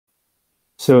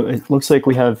So it looks like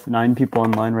we have 9 people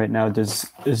online right now. Do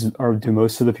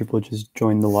most of the people just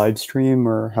join the live stream,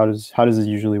 or how does it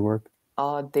usually work?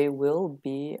 They will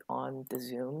be on the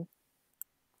Zoom.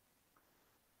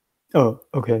 Oh,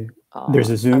 okay.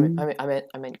 There's a Zoom? I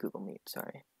meant Google Meet,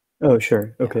 sorry. Oh,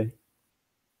 sure. Yeah. Okay.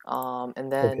 And Okay,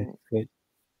 then great.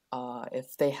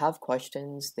 if they have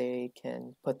questions, they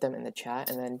can put them in the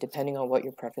chat, and then depending on what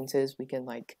your preference is, we can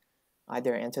like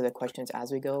either answer the questions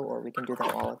as we go, or we can do them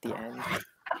all at the end.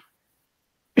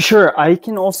 Sure. I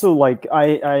can also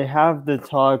I have the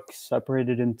talk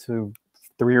separated into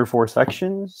 3 or 4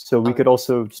 sections, so we could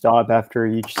also stop after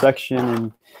each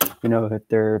section, and if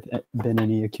there have been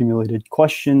any accumulated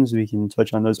questions, we can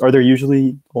touch on those. Are there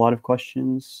usually a lot of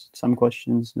questions? Some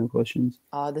questions, no questions?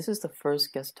 This is the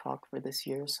first guest talk for this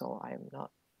year, so I'm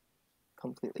not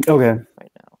completely okay sure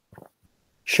right now.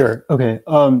 Sure. Okay.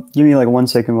 Give me like 1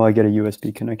 second while I get a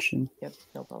USB connection. Yep,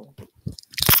 no problem.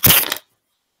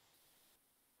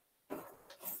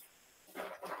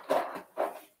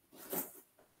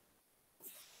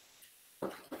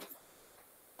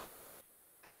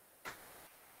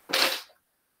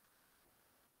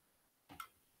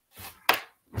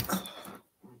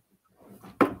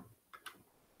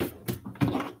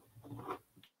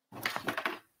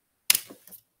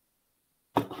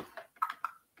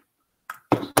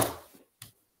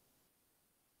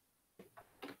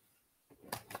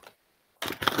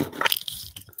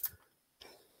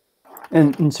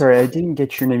 And sorry, I didn't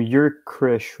get your name. You're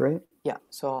Krish, right? Yeah,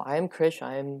 so I am Krish.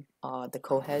 I am the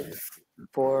co-head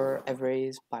for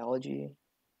Everay's biology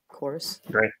course.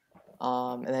 Right.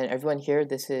 And then everyone here,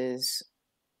 this is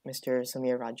Mr.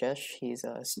 Samir Rajesh. He's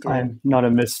a student. I'm not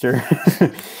a mister.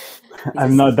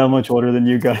 I'm not that much older than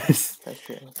you guys. That's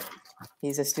true.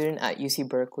 He's a student at UC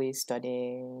Berkeley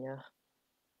studying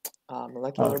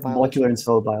molecular biology. Molecular and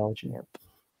cell biology. Yep.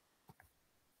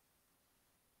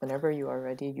 Whenever you are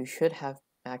ready, you should have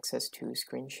access to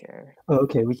screen share. Oh,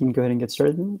 okay, we can go ahead and get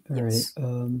started then. All yes.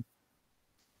 right.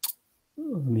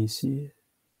 Let me see.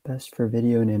 Best for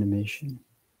video and animation.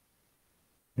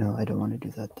 No, I don't want to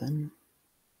do that then.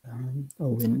 A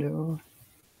window.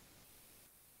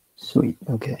 Sweet.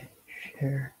 Okay.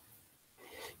 Share.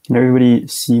 Can everybody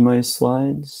see my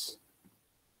slides?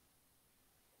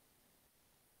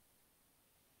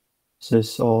 Is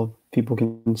this all people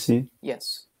can see?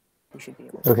 Yes. You should be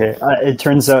able to. Okay. It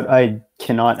turns out I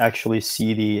cannot actually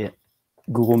see the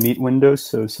Google Meet window,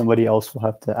 so somebody else will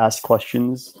have to ask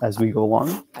questions as we go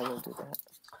along. I will do that.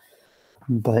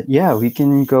 But yeah, we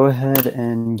can go ahead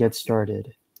and get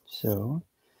started. So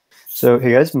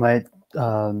hey guys, my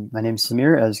name's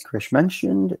Samir, as Krish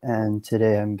mentioned, and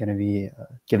today I'm going to be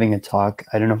giving a talk.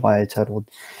 I don't know why I titled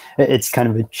it's kind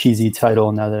of a cheesy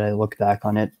title now that I look back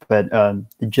on it, but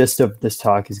the gist of this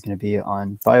talk is going to be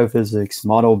on biophysics,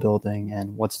 model building,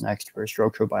 and what's next for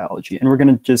structural biology. And we're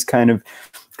going to just kind of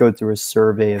go through a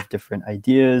survey of different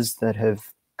ideas that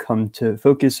have come to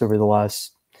focus over the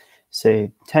last,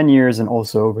 say, 10 years and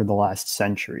also over the last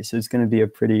century. So it's going to be a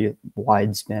pretty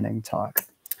wide-spanning talk.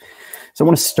 So I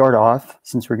want to start off,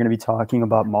 since we're going to be talking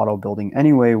about model building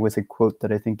anyway, with a quote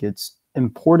that I think it's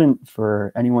important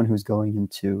for anyone who's going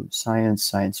into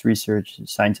science research,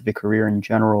 scientific career in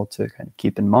general to kind of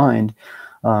keep in mind.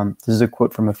 This is a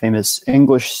quote from a famous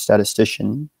English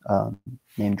statistician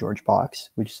named George Box,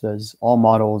 which says, "All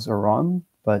models are wrong,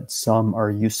 but some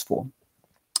are useful."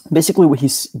 Basically, what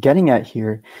he's getting at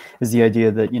here is the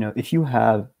idea that, if you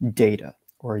have data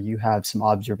or you have some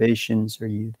observations or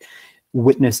you've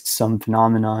witnessed some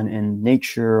phenomenon in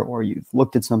nature or you've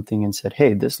looked at something and said,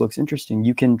 hey, this looks interesting,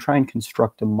 you can try and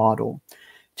construct a model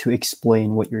to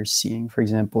explain what you're seeing. For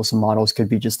example, some models could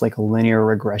be just like a linear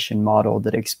regression model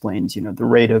that explains, the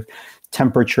rate of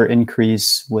temperature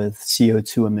increase with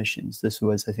CO2 emissions. This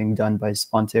was, I think, done by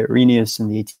Svante Arrhenius in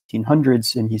the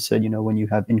 1800s. And he said, when you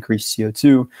have increased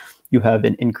CO2, you have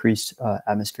an increased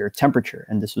atmospheric temperature.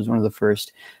 And this was one of the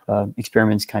first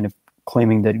experiments kind of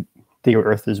claiming that the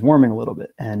Earth is warming a little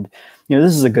bit. And,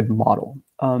 this is a good model.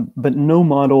 But no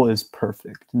model is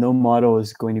perfect. No model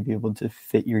is going to be able to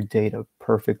fit your data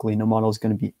perfectly. No model is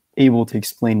going to be able to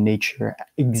explain nature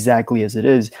exactly as it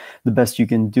is. The best you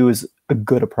can do is a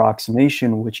good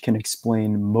approximation, which can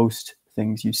explain most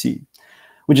things you see,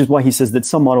 which is why he says that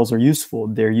some models are useful.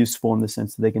 They're useful in the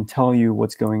sense that they can tell you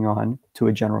what's going on to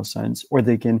a general sense, or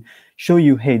they can show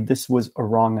you, hey, this was a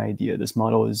wrong idea. This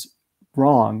model is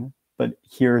wrong, but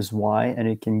here's why, and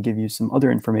it can give you some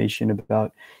other information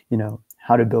about,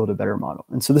 how to build a better model.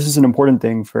 And so this is an important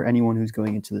thing for anyone who's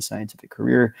going into the scientific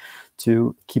career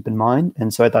to keep in mind.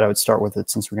 And so I thought I would start with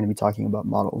it since we're going to be talking about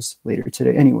models later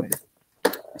today anyway.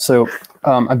 So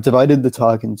I've divided the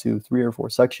talk into 3 or 4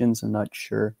 sections. I'm not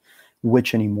sure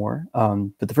which anymore.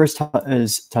 But the first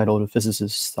is titled A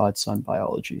Physicist's Thoughts on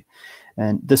Biology.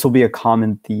 And this will be a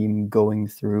common theme going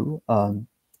through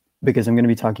because I'm going to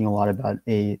be talking a lot about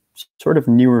a sort of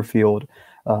newer field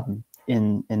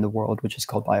in the world, which is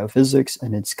called biophysics.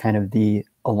 And it's kind of the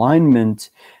alignment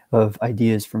of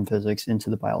ideas from physics into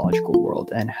the biological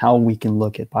world and how we can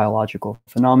look at biological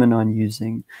phenomenon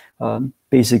using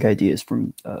basic ideas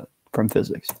from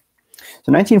physics.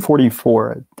 So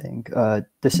 1944, I think,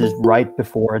 this is right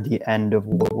before the end of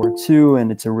World War II,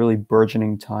 and it's a really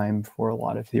burgeoning time for a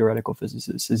lot of theoretical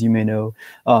physicists. As you may know,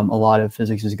 a lot of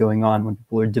physics is going on when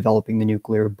people are developing the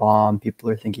nuclear bomb, people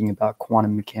are thinking about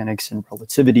quantum mechanics and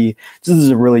relativity. So this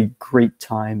is a really great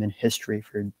time in history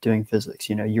for doing physics.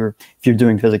 You know, if you're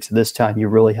doing physics at this time, you're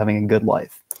really having a good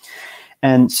life.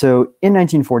 And so in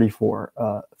 1944,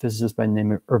 a physicist by the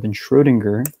name of Erwin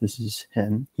Schrödinger, this is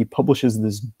him, he publishes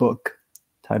this book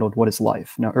titled What is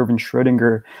Life? Now, Erwin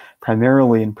Schrödinger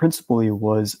primarily and principally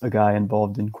was a guy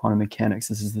involved in quantum mechanics.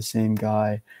 This is the same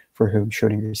guy for whom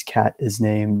Schrödinger's cat is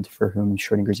named, for whom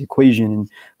Schrödinger's equation in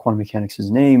quantum mechanics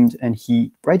is named. And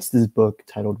he writes this book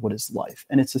titled What is Life?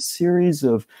 And it's a series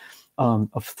of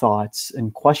thoughts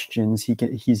and questions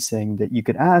he's saying that you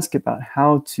could ask about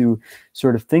how to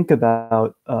sort of think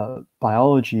about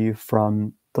biology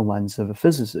from the lens of a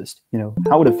physicist. You know,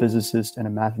 how would a physicist and a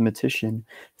mathematician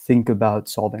think about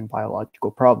solving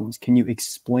biological problems? Can you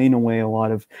explain away a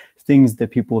lot of things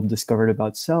that people have discovered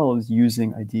about cells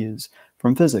using ideas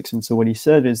from physics? And so what he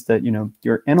said is that, you know,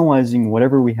 you're analyzing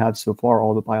whatever we have so far,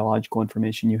 all the biological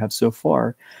information you have so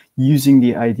far, using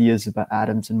the ideas about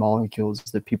atoms and molecules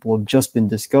that people have just been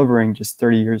discovering just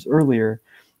 30 years earlier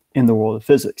in the world of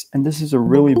physics. And this is a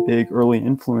really big early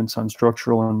influence on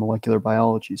structural and molecular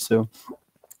biology. So,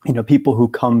 you know, people who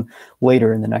come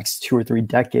later in the next 2 or 3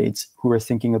 decades who are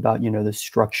thinking about, you know, the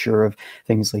structure of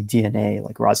things like DNA,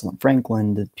 like Rosalind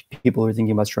Franklin, the people who are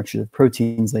thinking about structures of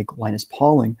proteins like Linus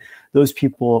Pauling, those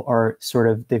people are sort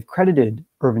of, they've credited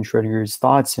Erwin Schrödinger's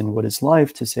thoughts in What is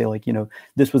Life to say, like, you know,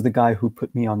 this was the guy who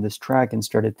put me on this track and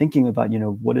started thinking about, you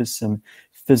know, what is some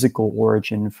physical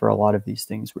origin for a lot of these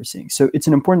things we're seeing. So it's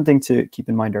an important thing to keep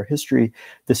in mind our history.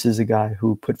 This is a guy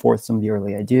who put forth some of the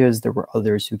early ideas. There were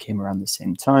others who came around the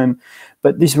same time,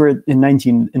 but these were in the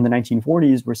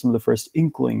 1940s were some of the first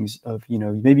inklings of, you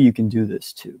know, maybe you can do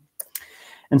this too.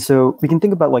 And so we can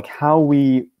think about like how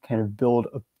we kind of build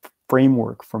a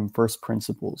framework from first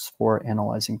principles for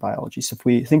analyzing biology. So if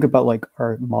we think about like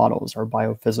our models, our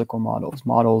biophysical models,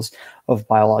 models of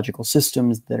biological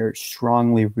systems that are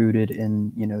strongly rooted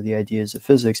in, you know, the ideas of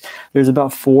physics, there's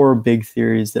about 4 big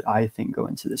theories that I think go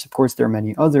into this. Of course, there are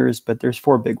many others, but there's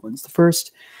 4 big ones. The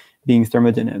first being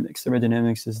thermodynamics.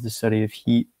 Thermodynamics is the study of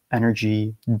heat,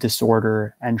 energy,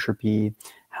 disorder, entropy,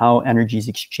 how energy is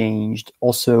exchanged,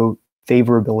 also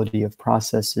favorability of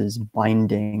processes,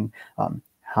 binding,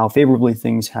 how favorably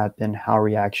things happen, how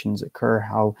reactions occur,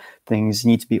 how things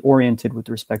need to be oriented with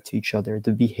respect to each other,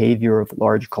 the behavior of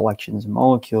large collections of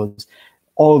molecules.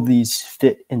 All of these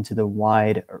fit into the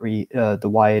wide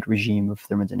regime of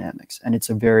thermodynamics. And it's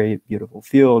a very beautiful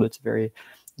field. It's a very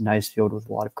nice field with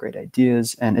a lot of great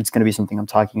ideas. And it's going to be something I'm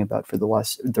talking about for the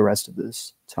rest of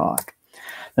this talk.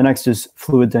 The next is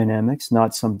fluid dynamics,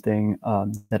 not something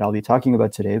that I'll be talking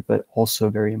about today, but also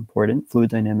very important. Fluid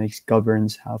dynamics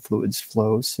governs how fluids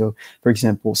flow. So, for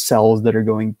example, cells that are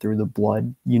going through the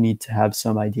blood, you need to have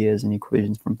some ideas and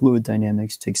equations from fluid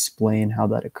dynamics to explain how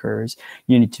that occurs.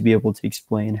 You need to be able to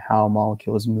explain how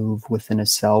molecules move within a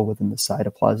cell, within the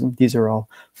cytoplasm. These are all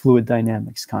fluid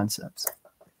dynamics concepts.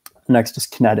 Next is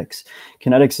kinetics.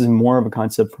 Kinetics is more of a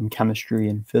concept from chemistry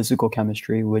and physical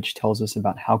chemistry, which tells us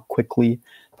about how quickly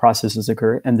processes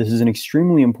occur. And this is an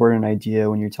extremely important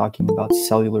idea when you're talking about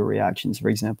cellular reactions. For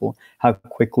example, how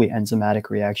quickly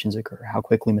enzymatic reactions occur, how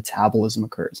quickly metabolism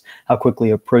occurs, how quickly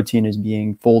a protein is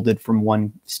being folded from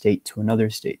one state to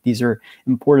another state. These are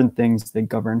important things that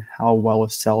govern how well a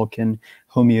cell can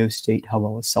homeostate, how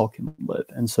well a cell can live.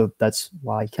 And so that's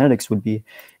why kinetics would be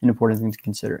an important thing to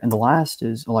consider. And the last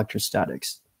is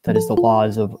electrostatics. That is the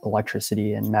laws of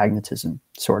electricity and magnetism,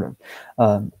 sort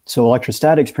of. So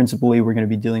electrostatics, principally, we're going to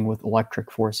be dealing with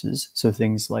electric forces. So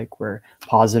things like where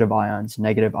positive ions,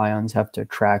 negative ions have to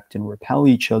attract and repel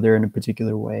each other in a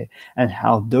particular way, and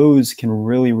how those can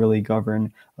really, really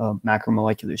govern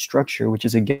macromolecular structure, which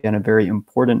is, again, a very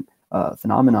important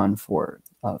phenomenon for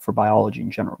biology in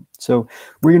general. So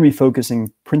we're going to be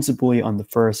focusing principally on the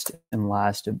first and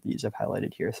last of these I've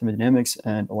highlighted here, thermodynamics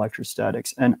and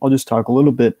electrostatics. And I'll just talk a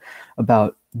little bit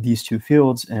about these 2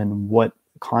 fields and what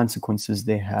consequences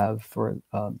they have for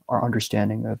our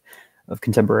understanding of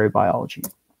contemporary biology.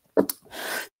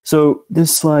 So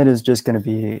this slide is just going to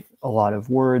be a lot of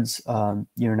words.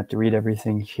 You don't have to read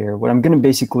everything here. What I'm going to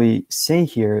basically say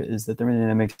here is that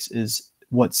thermodynamics is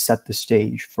what set the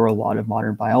stage for a lot of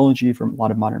modern biology, for a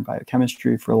lot of modern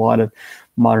biochemistry, for a lot of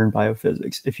modern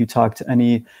biophysics. If you talk to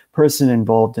any person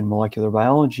involved in molecular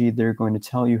biology, they're going to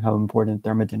tell you how important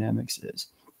thermodynamics is.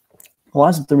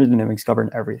 Laws of thermodynamics govern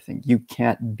everything. You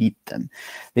can't beat them.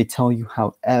 They tell you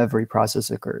how every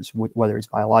process occurs, whether it's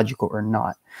biological or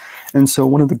not. And so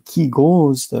one of the key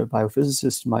goals that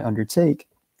biophysicists might undertake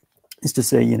is to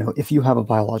say, if you have a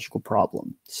biological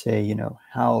problem, say,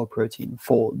 how a protein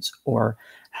folds, or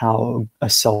how a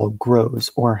cell grows,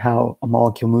 or how a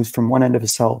molecule moves from one end of a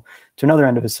cell to another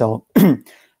end of a cell,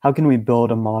 how can we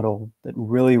build a model that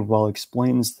really well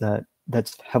explains that,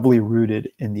 that's heavily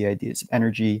rooted in the ideas of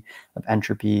energy, of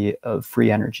entropy, of free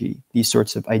energy, these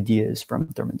sorts of ideas from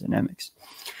thermodynamics.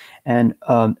 And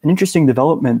an interesting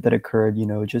development that occurred,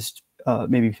 just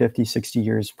maybe 50, 60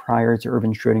 years prior to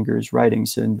Erwin Schrödinger's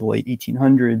writings, so in the late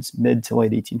 1800s, mid to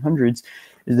late 1800s,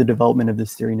 is the development of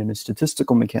this theory known as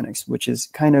statistical mechanics, which is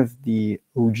kind of the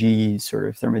OG sort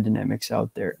of thermodynamics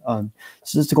out there.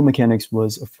 Statistical mechanics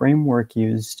was a framework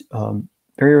used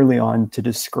very early on to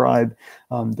describe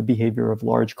the behavior of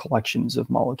large collections of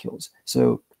molecules.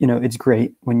 So, it's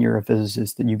great when you're a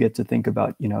physicist that you get to think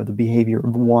about, the behavior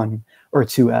of one or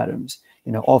two atoms.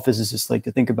 All physicists like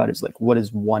to think about is like, what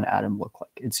does one atom look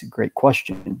like? It's a great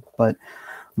question, but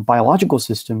biological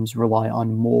systems rely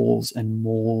on moles and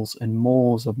moles and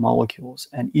moles of molecules,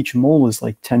 and each mole is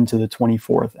like 10 to the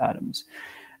 24th atoms.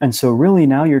 And so really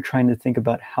now you're trying to think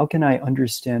about, how can I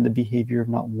understand the behavior of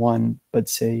not one, but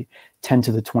say 10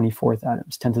 to the 24th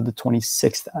atoms, 10 to the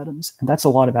 26th atoms. And that's a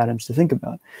lot of atoms to think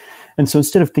about. And so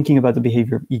instead of thinking about the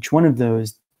behavior of each one of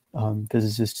those,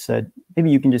 physicists said,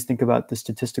 maybe you can just think about the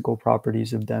statistical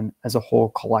properties of them as a whole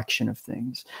collection of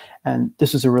things. And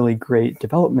this was a really great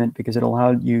development because it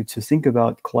allowed you to think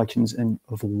about collections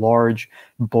of large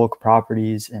bulk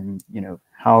properties and,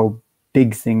 how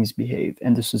big things behave.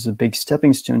 And this was a big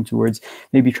stepping stone towards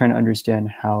maybe trying to understand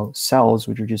how cells,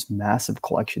 which are just massive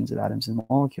collections of atoms and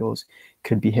molecules,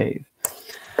 could behave.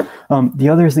 The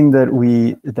other thing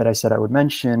that I said I would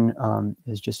mention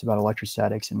is just about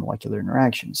electrostatics and molecular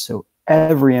interactions. So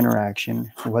every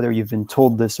interaction, whether you've been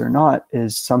told this or not,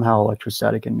 is somehow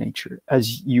electrostatic in nature.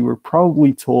 As you were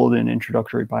probably told in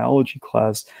introductory biology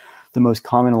class, the most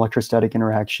common electrostatic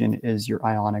interaction is your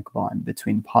ionic bond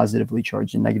between positively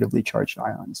charged and negatively charged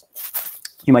ions.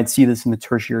 You might see this in the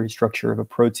tertiary structure of a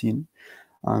protein.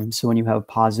 So when you have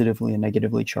positively and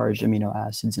negatively charged amino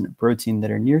acids in a protein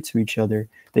that are near to each other,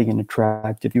 they can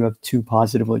attract. If you have two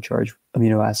positively charged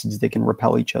amino acids, they can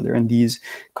repel each other. And these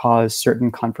cause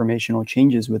certain conformational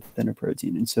changes within a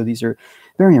protein. And so these are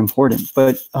very important.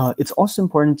 But it's also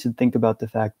important to think about the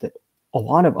fact that a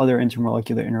lot of other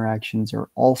intermolecular interactions are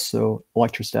also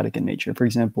electrostatic in nature. For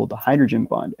example, the hydrogen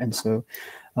bond. And so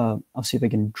I'll see if I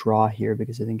can draw here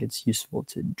because I think it's useful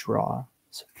to draw.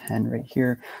 So pen right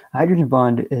here. A hydrogen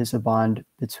bond is a bond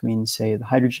between, say, the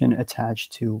hydrogen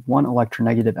attached to one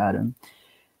electronegative atom,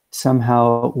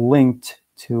 somehow linked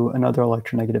to another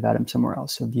electronegative atom somewhere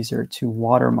else. So these are two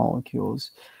water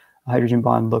molecules. A hydrogen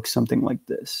bond looks something like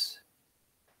this.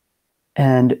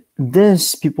 And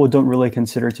this people don't really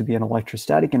consider to be an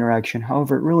electrostatic interaction.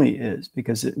 However, it really is,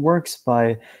 because it works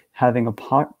by having a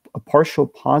partial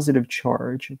positive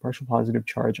charge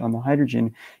on the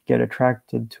hydrogen get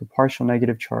attracted to a partial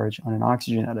negative charge on an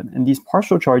oxygen atom. And these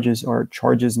partial charges are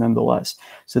charges nonetheless.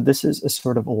 So this is a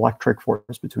sort of electric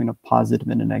force between a positive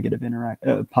and a negative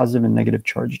positive and negative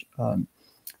charged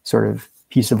sort of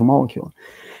piece of a molecule.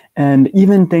 And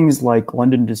even things like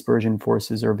London dispersion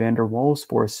forces or van der Waals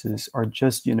forces are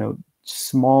just,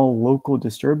 small local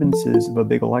disturbances of a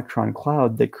big electron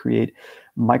cloud that create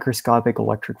microscopic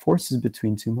electric forces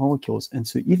between two molecules. And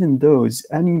so even those,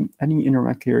 any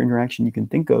intermolecular interaction you can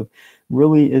think of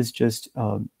really is just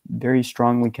very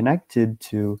strongly connected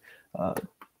to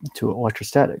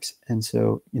electrostatics. And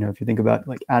so, if you think about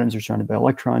like atoms are surrounded by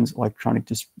electrons, electronic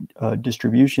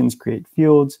distributions create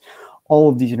fields. All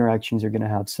of these interactions are going to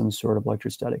have some sort of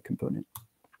electrostatic component.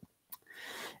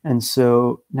 And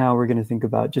so now we're going to think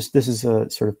about this is a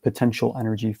sort of potential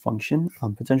energy function.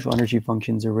 Potential energy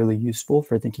functions are really useful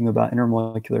for thinking about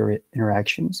intermolecular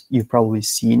interactions. You've probably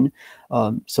seen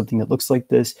something that looks like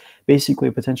this. Basically,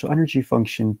 a potential energy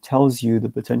function tells you the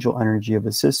potential energy of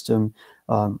a system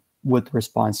with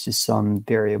response to some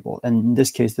variable. And in this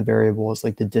case, the variable is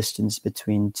like the distance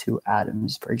between two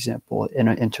atoms. For example, in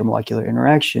an intermolecular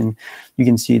interaction, you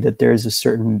can see that there is a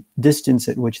certain distance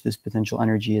at which this potential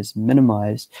energy is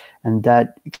minimized, and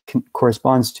that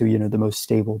corresponds to, the most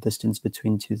stable distance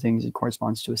between two things. It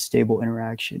corresponds to a stable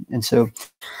interaction. And so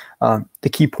the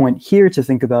key point here to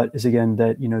think about is, again,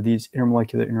 that these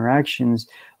intermolecular interactions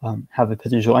have a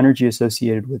potential energy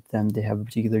associated with them. They have a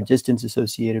particular distance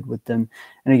associated with them.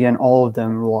 And again, all of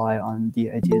them rely on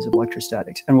the ideas of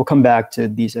electrostatics. And we'll come back to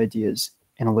these ideas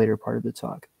in a later part of the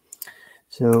talk.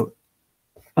 So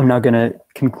I'm now going to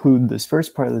conclude this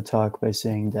first part of the talk by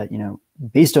saying that,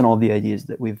 based on all the ideas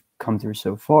that we've come through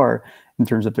so far in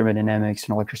terms of thermodynamics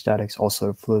and electrostatics,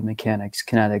 also fluid mechanics,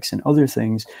 kinetics, and other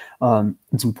things,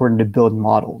 it's important to build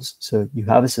models. So you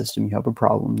have a system, you have a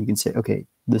problem, you can say, okay,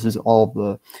 this is all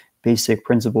the basic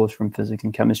principles from physics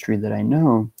and chemistry that I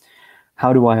know.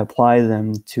 How do I apply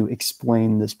them to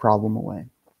explain this problem away?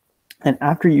 And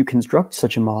after you construct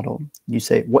such a model, you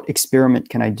say, what experiment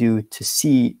can I do to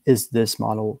see, is this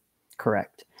model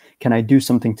correct? Can I do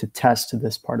something to test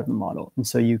this part of the model? And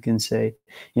so you can say,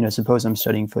 suppose I'm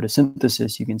studying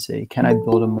photosynthesis, you can say, can I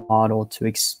build a model to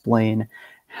explain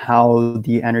how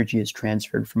the energy is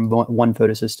transferred from one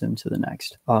photosystem to the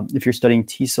next? If you're studying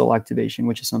T cell activation,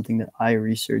 which is something that I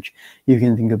research, you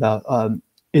can think about,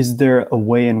 is there a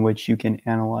way in which you can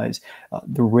analyze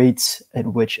the rates at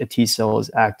which a T cell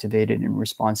is activated in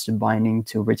response to binding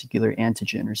to a particular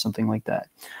antigen or something like that?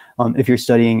 If you're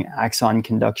studying axon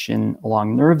conduction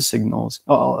along nerve signals,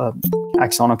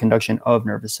 axonal conduction of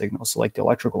nervous signals, so like the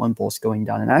electrical impulse going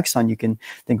down an axon, you can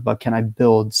think about, can I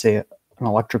build, say, an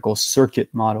electrical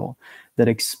circuit model that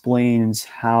explains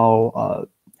how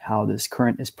this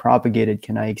current is propagated?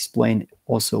 Can I explain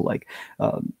also like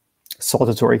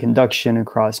saltatory conduction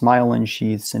across myelin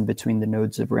sheaths and between the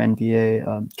nodes of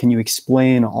RNBA? Can you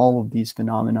explain all of these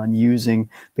phenomena using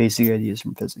basic ideas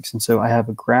from physics? And so I have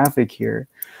a graphic here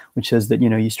which says that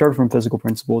you start from physical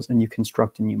principles and you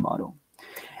construct a new model.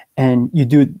 And you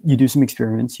do some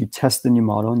experiments, you test the new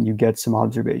model, and you get some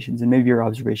observations. And maybe your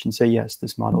observations say, yes,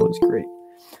 this model is great.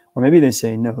 Or maybe they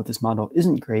say, no, this model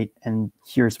isn't great, and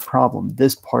here's the problem.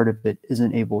 This part of it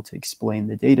isn't able to explain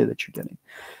the data that you're getting.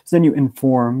 So then you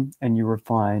inform and you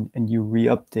refine and you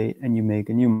re-update and you make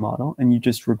a new model, and you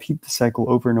just repeat the cycle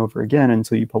over and over again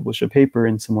until you publish a paper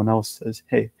and someone else says,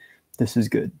 hey, this is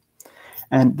good.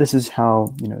 And this is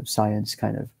how science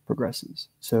kind of progresses.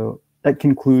 So that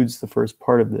concludes the first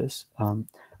part of this.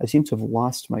 I seem to have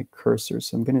lost my cursor,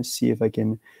 so I'm going to see if I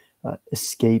can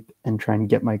escape and try and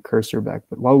get my cursor back.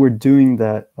 But while we're doing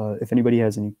that, if anybody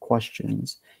has any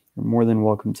questions, you're more than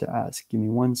welcome to ask. Give me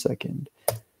 1 second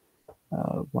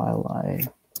while I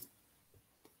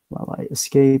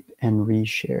escape and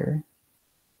reshare.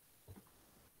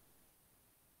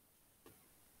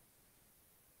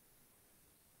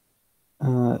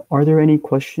 Are there any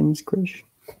questions, Krish?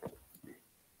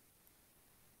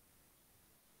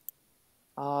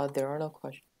 There are no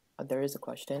questions. There is a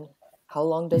question. How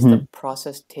long does the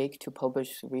process take to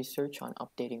publish research on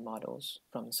updating models,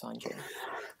 from Sanjay?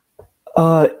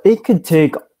 It could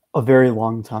take a very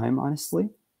long time, honestly.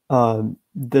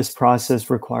 This process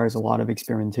requires a lot of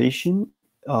experimentation.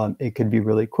 It could be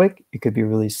really quick. It could be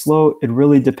really slow. It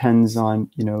really depends on,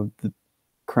 the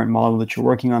current model that you're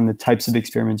working on, the types of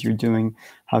experiments you're doing,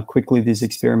 how quickly these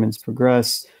experiments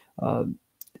progress.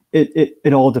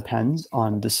 It all depends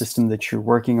on the system that you're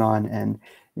working on, and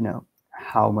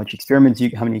how many experiments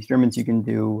you can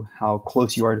do, how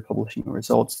close you are to publishing the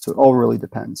results. So it all really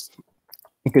depends.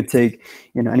 It could take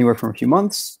anywhere from a few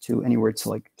months to anywhere to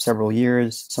like several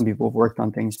years. Some people have worked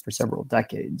on things for several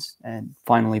decades and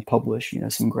finally publish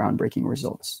some groundbreaking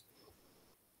results.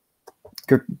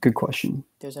 Good question.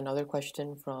 There's another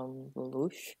question from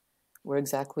Lelouch. Where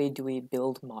exactly do we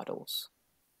build models?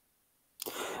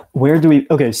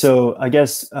 Okay, so I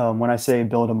guess when I say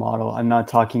build a model, I'm not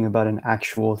talking about an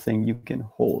actual thing you can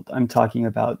hold. I'm talking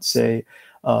about, say,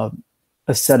 a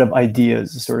set of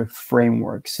ideas, a sort of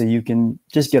framework. So you can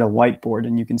just get a whiteboard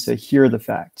and you can say, here are the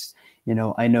facts.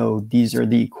 I know these are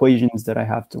the equations that I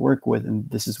have to work with, and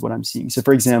this is what I'm seeing. So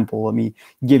for example, let me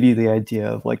give you the idea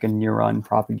of like a neuron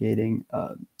propagating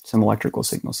some electrical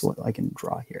signals. So I can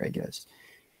draw here, I guess.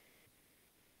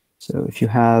 So if you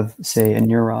have, say, a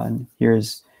neuron,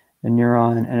 here's a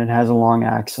neuron and it has a long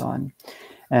axon.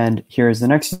 And here's the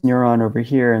next neuron over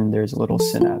here, and there's a little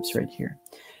synapse right here.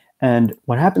 And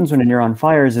what happens when a neuron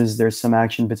fires is there's some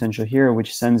action potential here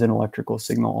which sends an electrical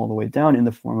signal all the way down in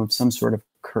the form of some sort of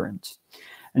current.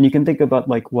 And you can think about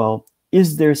like, well,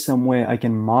 is there some way I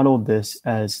can model this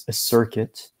as a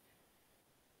circuit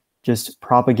just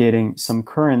propagating some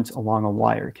current along a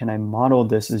wire? Can I model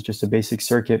this as just a basic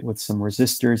circuit with some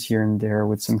resistors here and there,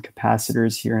 with some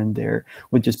capacitors here and there,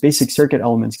 with just basic circuit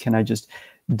elements? Can I just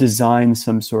design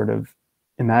some sort of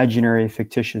imaginary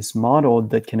fictitious model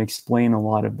that can explain a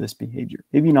lot of this behavior?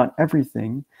 Maybe not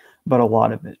everything, but a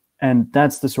lot of it. And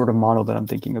that's the sort of model that I'm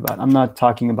thinking about. I'm not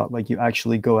talking about like you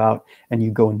actually go out and you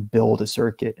go and build a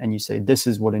circuit and you say, this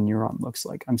is what a neuron looks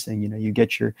like. I'm saying, you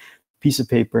get your piece of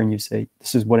paper and you say,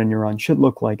 this is what a neuron should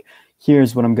look like.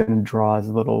 Here's what I'm going to draw as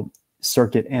a little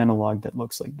circuit analog that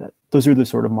looks like that. Those are the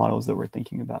sort of models that we're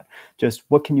thinking about. Just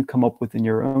what can you come up with in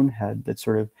your own head that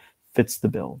sort of fits the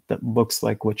bill, that looks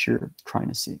like what you're trying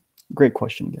to see? Great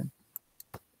question again.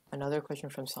 Another question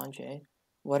from Sanjay.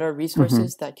 What are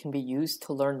resources that can be used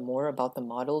to learn more about the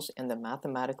models and the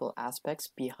mathematical aspects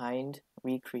behind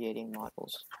recreating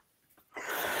models?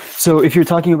 So if you're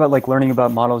talking about like learning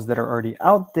about models that are already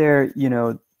out there,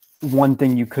 one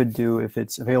thing you could do if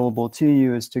it's available to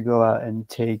you is to go out and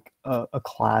take a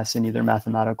class in either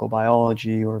mathematical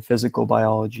biology or physical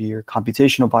biology or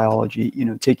computational biology.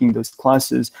 Taking those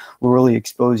classes will really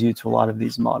expose you to a lot of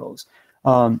these models.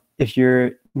 If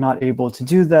you're not able to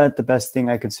do that, the best thing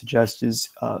I could suggest is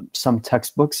some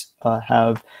textbooks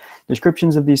have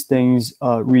descriptions of these things.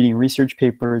 Reading research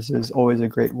papers is always a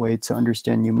great way to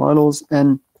understand new models.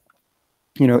 And,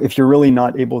 if you're really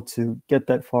not able to get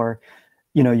that far,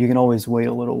 you can always wait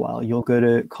a little while. You'll go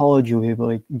to college, you'll be able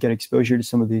to get exposure to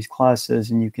some of these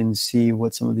classes, and you can see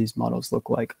what some of these models look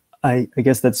like. I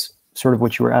guess that's sort of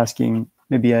what you were asking.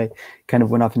 Maybe I kind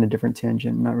of went off in a different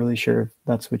tangent. I'm not really sure if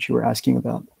that's what you were asking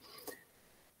about.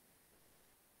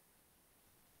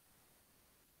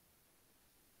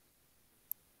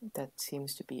 That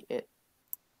seems to be it.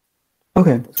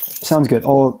 Okay, sounds good.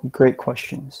 All great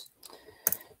questions.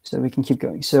 So we can keep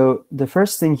going. So the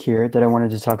first thing here that I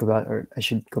wanted to talk about, or I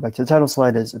should go back to the title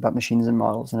slide, is about machines and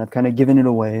models. And I've kind of given it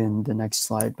away in the next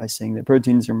slide by saying that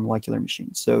proteins are molecular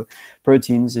machines. So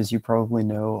proteins, as you probably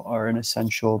know, are an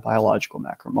essential biological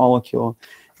macromolecule,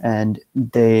 and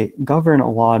they govern a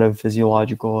lot of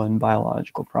physiological and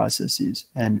biological processes.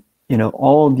 And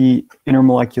all the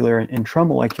intermolecular and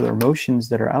intramolecular motions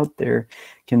that are out there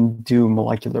can do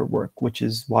molecular work, which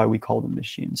is why we call them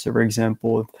machines. So for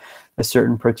example, if a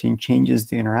certain protein changes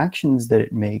the interactions that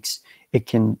it makes, it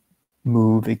can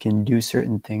move, it can do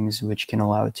certain things which can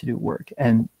allow it to do work.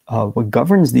 And what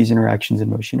governs these interactions in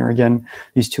motion are, again,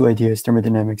 these two ideas,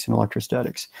 thermodynamics and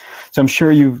electrostatics. So I'm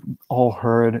sure you've all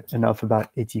heard enough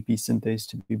about ATP synthase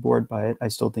to be bored by it. I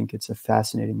still think it's a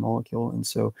fascinating molecule. And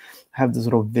so I have this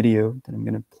little video that I'm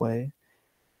going to play.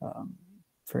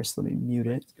 First, let me mute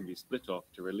it. Can be split off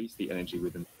to release the energy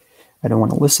within. I don't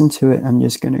want to listen to it. I'm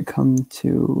just going to come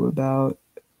to about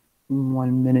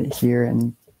 1 minute here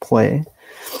and play.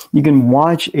 You can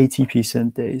watch ATP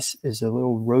synthase is a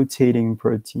little rotating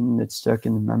protein that's stuck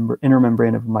in the inner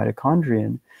membrane of a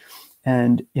mitochondrion.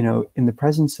 And, in the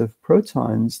presence of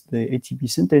protons, the ATP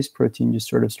synthase protein just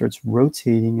sort of starts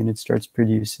rotating and it starts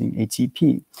producing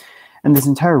ATP. And this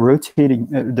entire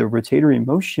the rotatory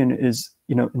motion is,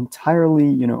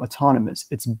 entirely, autonomous.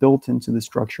 It's built into the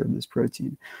structure of this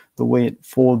protein. The way it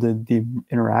folded, the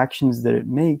interactions that it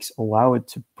makes allow it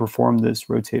to perform this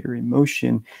rotatory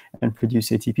motion and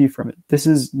produce ATP from it. This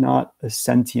is not a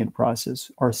sentient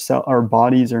process. Our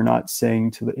bodies are not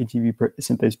saying to the ATP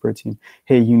synthase protein,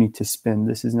 hey, you need to spin.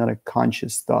 This is not a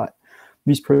conscious thought.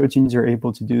 These proteins are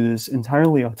able to do this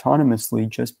entirely autonomously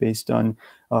just based on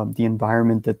the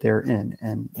environment that they're in.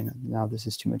 And now this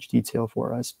is too much detail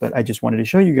for us, but I just wanted to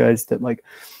show you guys that like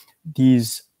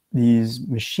these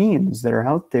machines that are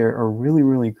out there are really,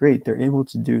 really great. They're able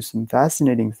to do some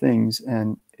fascinating things,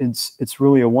 and it's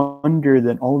really a wonder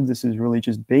that all of this is really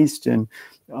just based in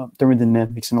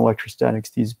thermodynamics and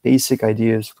electrostatics. These basic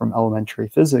ideas from elementary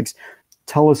physics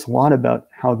tell us a lot about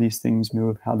how these things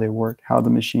move, how they work, how the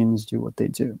machines do what they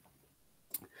do.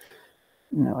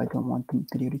 No, I don't want the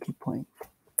video to keep playing.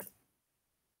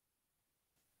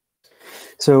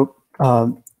 So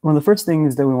one of the first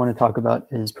things that we want to talk about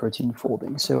is protein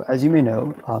folding. So as you may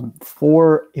know,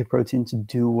 for a protein to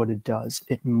do what it does,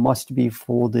 it must be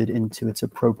folded into its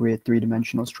appropriate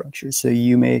three-dimensional structure. So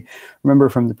you may remember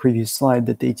from the previous slide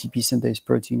that the ATP synthase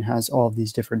protein has all of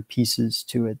these different pieces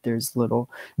to it. There's a little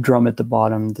drum at the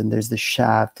bottom, then there's the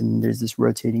shaft, and there's this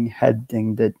rotating head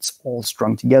thing that's all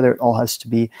strung together. It all has to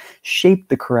be shaped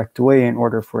the correct way in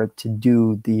order for it to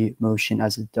do the motion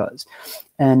as it does.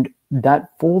 And that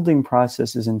folding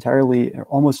process is entirely, or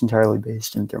almost entirely,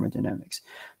 based in thermodynamics.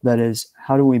 That is,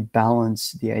 how do we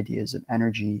balance the ideas of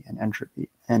energy and entropy?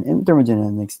 And in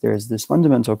thermodynamics, there's this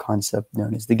fundamental concept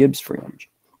known as the Gibbs free energy.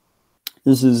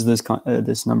 This is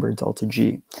this number delta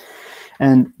G.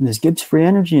 And this Gibbs free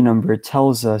energy number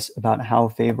tells us about how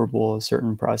favorable a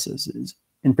certain process is.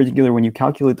 In particular, when you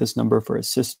calculate this number for a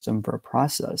system, for a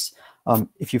process,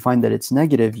 if you find that it's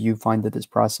negative, you find that this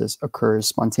process occurs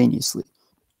spontaneously.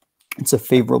 It's a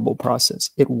favorable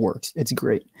process. It works. It's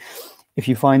great. If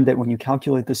you find that when you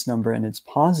calculate this number and it's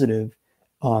positive,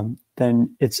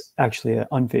 then it's actually an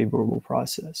unfavorable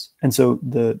process. And so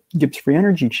the Gibbs free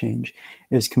energy change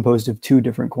is composed of two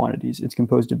different quantities. It's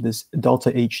composed of this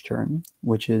delta H term,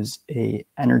 which is a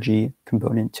energy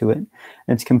component to it. And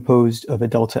it's composed of a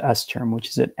delta S term, which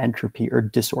is an entropy or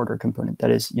disorder component.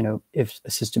 That is, if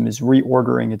a system is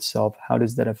reordering itself, how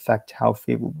does that affect how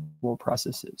favorable a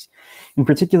process is? In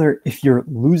particular, if you're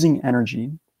losing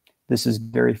energy, this is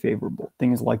very favorable.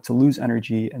 Things like to lose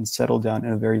energy and settle down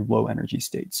in a very low energy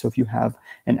state. So if you have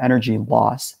an energy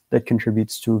loss, that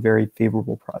contributes to a very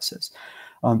favorable process.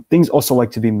 Things also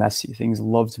like to be messy. Things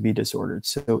love to be disordered.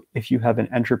 So if you have an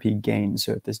entropy gain,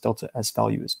 so if this delta S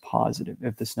value is positive,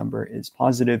 if this number is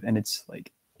positive and it's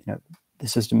like, the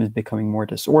system is becoming more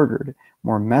disordered,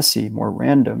 more messy, more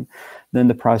random, then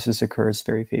the process occurs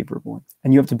very favorably.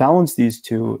 And you have to balance these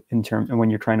two when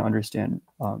you're trying to understand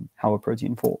how a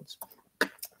protein folds.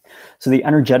 So the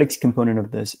energetics component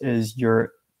of this is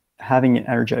you're having an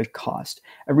energetic cost.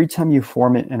 Every time you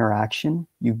form an interaction,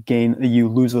 you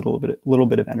lose a little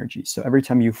bit of energy. So every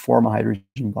time you form a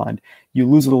hydrogen bond, you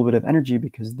lose a little bit of energy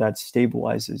because that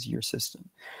stabilizes your system.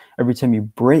 Every time you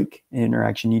break an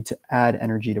interaction, you need to add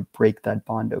energy to break that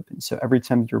bond open. So every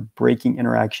time you're breaking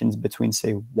interactions between,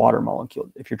 say, water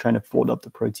molecules, if you're trying to fold up the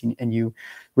protein and you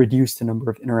reduce the number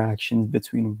of interactions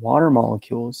between water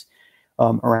molecules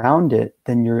around it,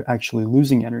 then you're actually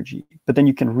losing energy. But then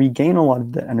you can regain a lot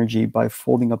of the energy by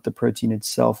folding up the protein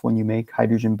itself when you make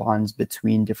hydrogen bonds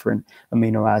between different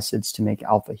amino acids to make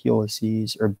alpha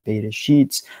helices or beta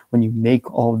sheets. When you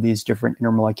make all of these different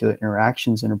intermolecular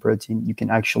interactions in a protein, you can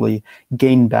actually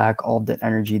gain back all of the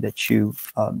energy that you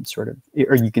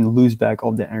or you can lose back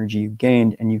all of the energy you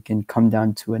gained, and you can come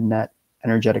down to a net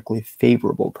energetically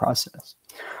favorable process.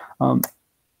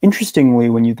 Interestingly,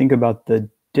 when you think about the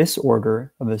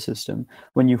disorder of a system,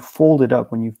 when you fold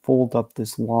up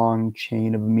this long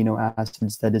chain of amino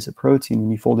acids that is a protein,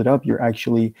 when you fold it up, you're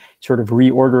actually sort of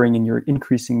reordering and you're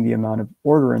increasing the amount of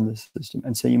order in the system.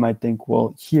 And so you might think,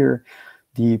 well, here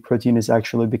the protein is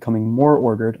actually becoming more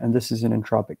ordered, and this is an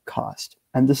entropic cost.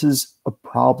 And this is a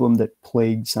problem that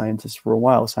plagued scientists for a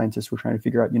while. Scientists were trying to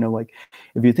figure out,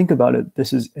 if you think about it,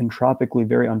 this is entropically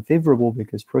very unfavorable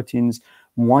because proteins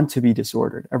want to be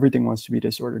disordered. Everything wants to be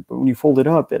disordered. But when you fold it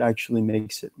up, it actually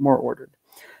makes it more ordered.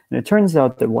 And it turns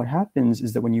out that what happens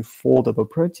is that when you fold up a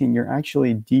protein, you're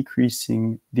actually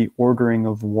decreasing the ordering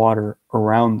of water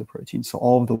around the protein. So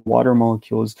all of the water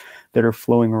molecules that are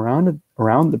flowing around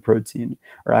the protein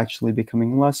are actually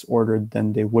becoming less ordered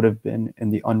than they would have been in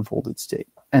the unfolded state.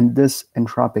 And this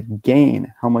entropic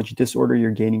gain, how much disorder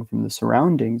you're gaining from the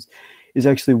surroundings, is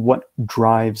actually what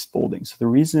drives folding. So the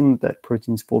reason that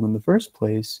proteins fold in the first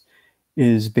place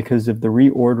is because of the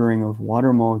reordering of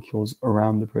water molecules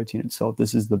around the protein itself.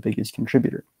 This is the biggest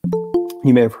contributor.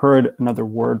 You may have heard another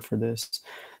word for this.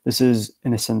 This is,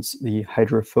 in a sense, the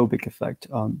hydrophobic effect.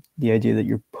 The idea that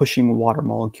you're pushing water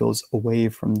molecules away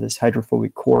from this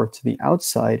hydrophobic core to the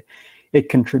outside. It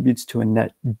contributes to a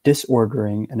net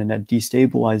disordering and a net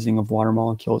destabilizing of water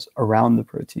molecules around the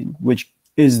protein, which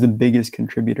is the biggest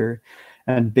contributor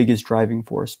and biggest driving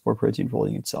force for protein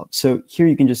folding itself. So here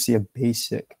you can just see a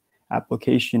basic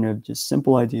application of just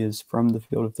simple ideas from the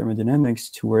field of thermodynamics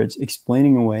towards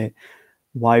explaining away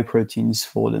why proteins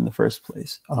fold in the first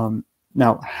place.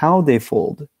 Now, how they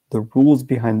fold, the rules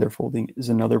behind their folding, is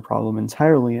another problem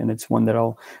entirely, and it's one that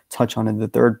I'll touch on in the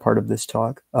third part of this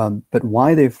talk. But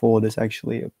why they fold is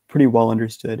actually a pretty well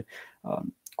understood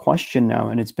question now,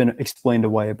 and it's been explained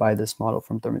away by this model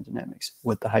from thermodynamics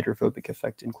with the hydrophobic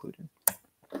effect included.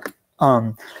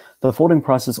 The folding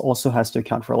process also has to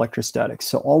account for electrostatics.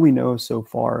 So all we know so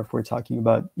far, if we're talking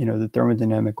about the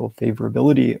thermodynamical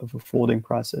favorability of a folding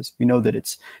process, we know that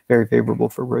it's very favorable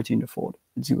for protein to fold.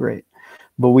 It's great.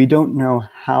 But we don't know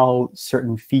how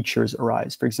certain features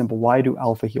arise. For example, why do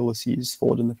alpha helices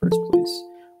fold in the first place?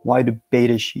 Why do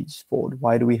beta sheets fold?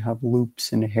 Why do we have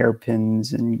loops and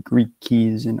hairpins and Greek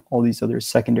keys and all these other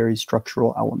secondary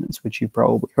structural elements, which you've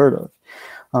probably heard of?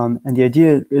 And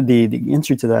the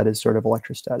answer to that is sort of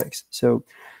electrostatics. So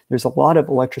there's a lot of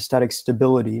electrostatic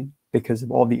stability because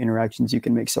of all the interactions you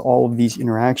can make. So all of these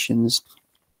interactions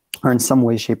are in some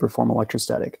way, shape, or form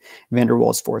electrostatic. Van der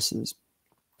Waals forces,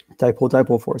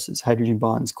 dipole-dipole forces, hydrogen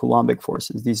bonds, Coulombic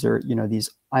forces. These are, these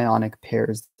ionic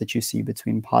pairs that you see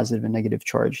between positive and negative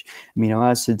charge amino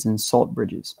acids and salt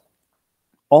bridges.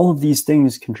 All of these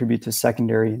things contribute to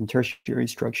secondary and tertiary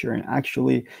structure and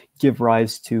actually give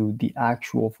rise to the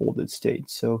actual folded state.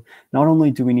 So not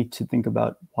only do we need to think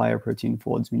about why a protein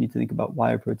folds, we need to think about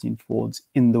why a protein folds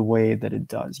in the way that it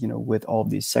does, with all of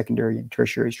these secondary and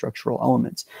tertiary structural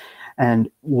elements.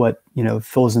 And what,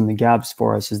 fills in the gaps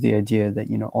for us is the idea that,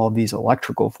 all of these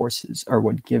electrical forces are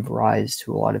what give rise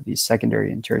to a lot of these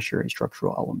secondary and tertiary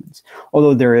structural elements,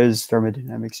 although there is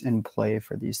thermodynamics in play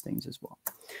for these things as well.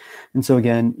 And so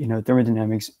again,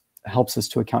 thermodynamics helps us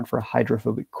to account for a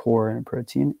hydrophobic core in a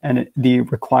protein and the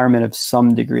requirement of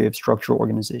some degree of structural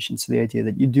organization. So the idea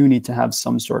that you do need to have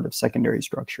some sort of secondary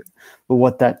structure. But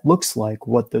what that looks like,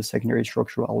 what those secondary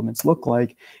structural elements look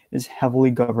like, is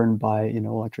heavily governed by,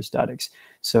 electrostatics.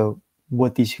 So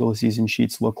what these helices and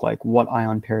sheets look like, what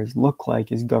ion pairs look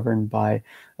like, is governed by,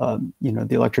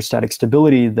 the electrostatic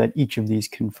stability that each of these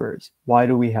confers. Why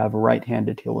do we have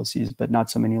right-handed helices but not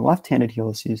so many left-handed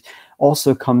helices?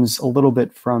 Also comes a little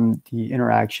bit from the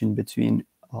interaction between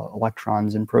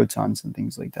electrons and protons and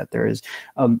things like that. There is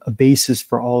a basis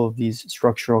for all of these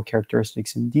structural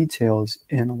characteristics and details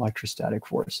in electrostatic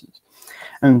forces.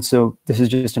 And so this is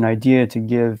just an idea to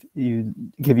give you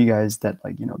guys that,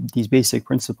 these basic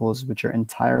principles, which are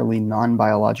entirely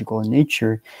non-biological in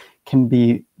nature, can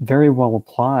be very well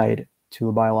applied to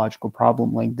a biological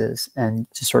problem like this and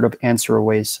to sort of answer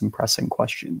away some pressing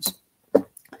questions. So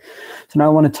now I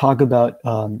want to talk about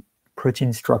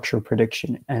protein structure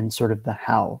prediction and sort of the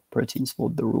how proteins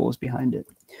fold, the rules behind it.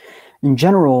 In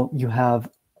general, you have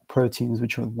proteins,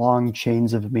 which are long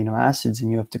chains of amino acids,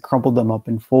 and you have to crumple them up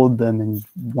and fold them and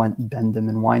bend them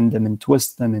and wind them and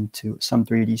twist them into some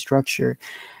 3D structure.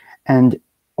 And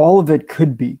all of it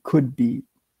could be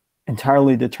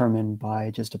entirely determined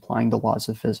by just applying the laws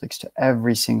of physics to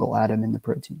every single atom in the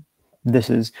protein.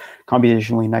 This is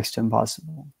computationally next to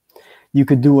impossible. You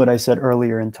could do what I said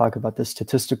earlier and talk about the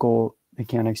statistical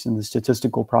mechanics and the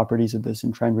statistical properties of this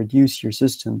and try and reduce your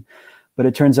system. But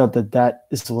it turns out that that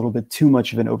is a little bit too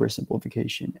much of an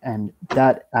oversimplification. And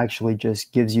that actually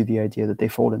just gives you the idea that they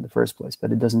fold in the first place,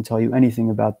 but it doesn't tell you anything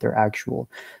about their actual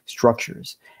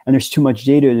structures. And there's too much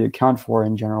data to account for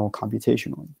in general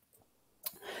computationally.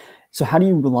 So how do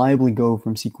you reliably go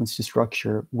from sequence to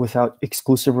structure without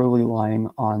exclusively relying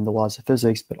on the laws of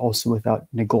physics, but also without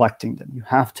neglecting them? You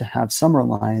have to have some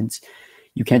reliance.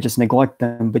 You can't just neglect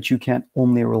them, but you can't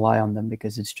only rely on them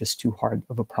because it's just too hard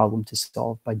of a problem to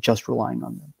solve by just relying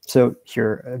on them. So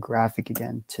here, a graphic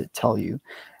again to tell you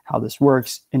how this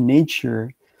works. In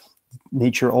nature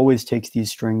always takes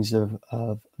these strings of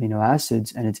amino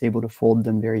acids and it's able to fold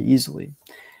them very easily.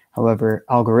 However,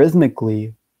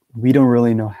 algorithmically, we don't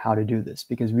really know how to do this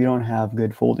because we don't have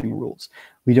good folding rules.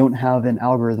 We don't have an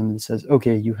algorithm that says,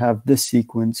 okay, you have this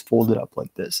sequence folded up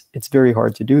like this. It's very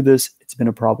hard to do this. It's been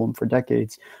a problem for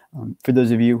decades. For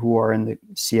those of you who are in the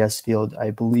CS field,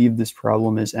 I believe this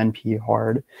problem is NP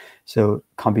hard. So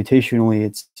computationally,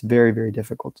 it's very, very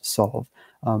difficult to solve.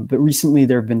 But recently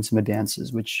there have been some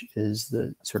advances, which is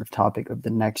the sort of topic of the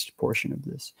next portion of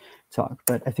this talk.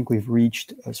 But I think we've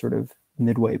reached a sort of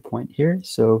midway point here.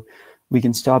 So we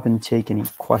can stop and take any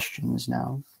questions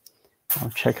now. I'll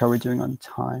check how we're doing on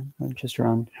time. We're just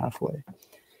around halfway.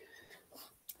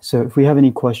 So if we have any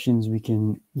questions, we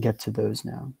can get to those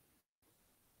now.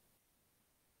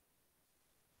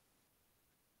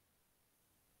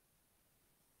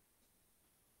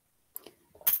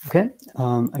 Okay,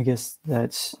 I guess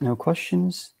that's no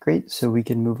questions. Great, so we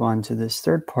can move on to this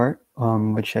third part,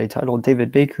 which I titled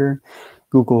David Baker,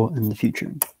 Google and the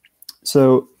Future.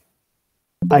 So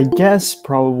I guess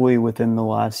probably within the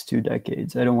last 2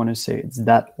 decades, I don't want to say it's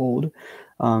that old,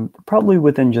 probably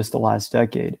within just the last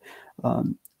decade,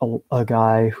 a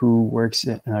guy who works,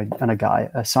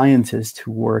 a scientist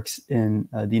who works in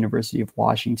the University of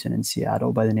Washington in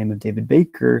Seattle by the name of David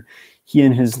Baker, he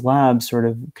and his lab sort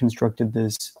of constructed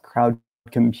this crowd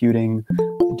computing,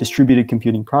 distributed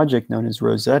computing project known as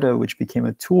Rosetta, which became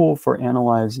a tool for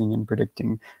analyzing and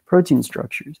predicting protein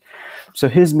structures. So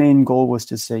his main goal was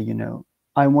to say,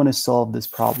 I want to solve this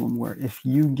problem where if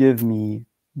you give me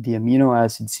the amino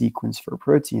acid sequence for a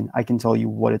protein, I can tell you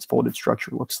what its folded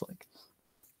structure looks like.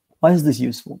 Why is this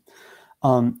useful?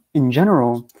 In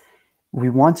general, we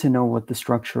want to know what the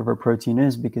structure of a protein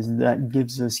is because that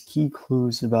gives us key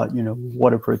clues about,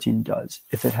 what a protein does.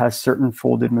 If it has certain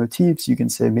folded motifs, you can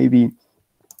say maybe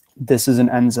this is an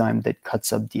enzyme that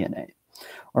cuts up DNA.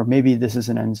 Or maybe this is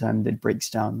an enzyme that breaks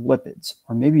down lipids.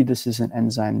 Or maybe this is an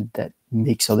enzyme that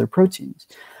makes other proteins.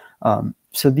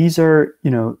 So these are,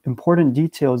 important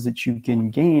details that you can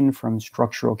gain from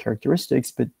structural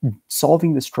characteristics, but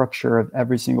solving the structure of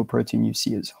every single protein you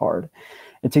see is hard.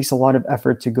 It takes a lot of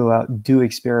effort to go out, do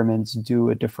experiments, do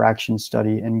a diffraction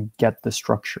study, and get the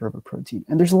structure of a protein.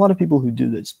 And there's a lot of people who do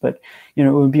this, but it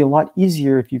would be a lot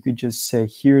easier if you could just say,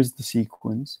 here's the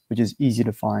sequence, which is easy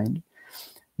to find.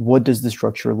 What does the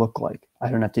structure look like? I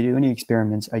don't have to do any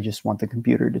experiments. I just want the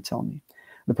computer to tell me.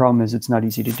 The problem is it's not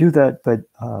easy to do that, but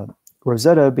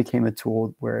Rosetta became a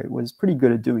tool where it was pretty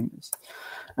good at doing this.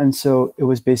 And so it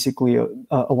was basically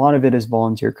a lot of it is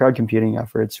volunteer crowd computing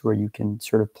efforts where you can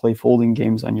sort of play folding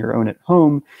games on your own at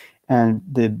home. And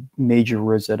the major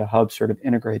Rosetta Hub sort of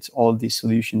integrates all of these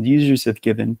solutions users have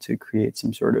given to create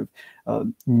some sort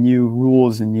of new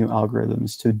rules and new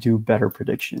algorithms to do better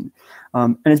prediction.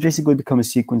 And it's basically become a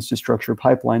sequence to structure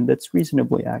pipeline that's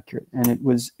reasonably accurate. And it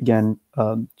was, again,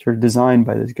 sort of designed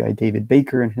by this guy, David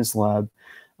Baker, in his lab.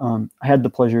 I had the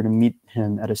pleasure to meet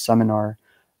him at a seminar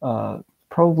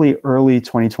probably early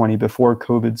 2020, before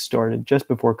COVID started, just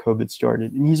before COVID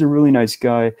started. And he's a really nice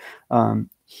guy.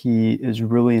 He is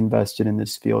really invested in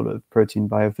this field of protein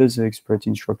biophysics,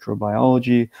 protein structural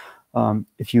biology.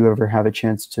 If you ever have a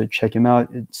chance to check him out,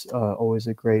 it's always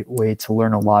a great way to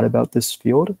learn a lot about this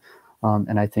field.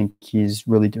 And I think he's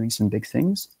really doing some big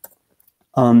things.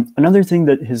 Another thing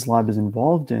that his lab is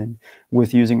involved in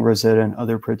with using Rosetta and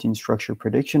other protein structure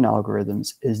prediction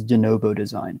algorithms is de novo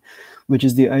design, which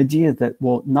is the idea that,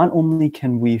 well, not only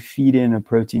can we feed in a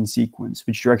protein sequence,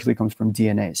 which directly comes from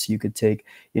DNA. So you could take,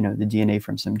 the DNA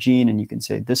from some gene and you can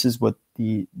say, this is what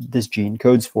this gene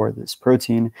codes for this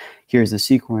protein. Here's the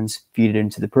sequence, feed it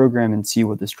into the program and see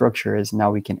what the structure is.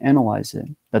 Now we can analyze it.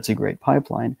 That's a great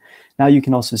pipeline. Now you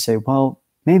can also say, well,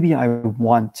 maybe I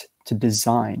want to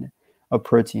design a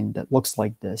protein that looks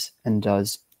like this and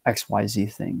does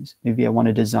XYZ things. Maybe I want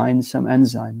to design some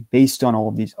enzyme based on all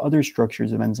of these other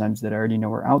structures of enzymes that I already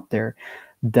know are out there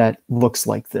that looks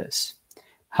like this.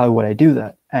 How would I do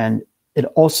that? And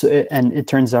it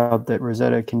turns out that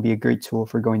Rosetta can be a great tool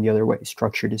for going the other way,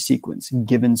 structure to sequence,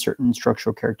 given certain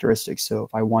structural characteristics. So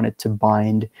if I wanted to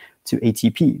bind to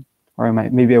ATP, or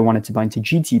maybe I wanted to bind to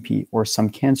GTP or some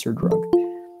cancer drug,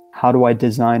 how do I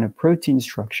design a protein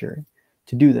structure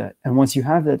to do that? And once you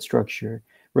have that structure,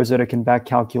 Rosetta can back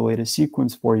calculate a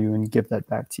sequence for you and give that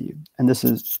back to you. And this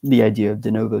is the idea of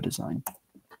de novo design.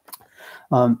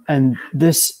 And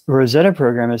this Rosetta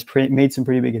program has made some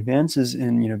pretty big advances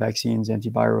in vaccines,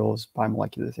 antivirals,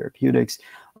 biomolecular therapeutics.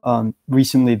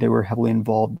 Recently, they were heavily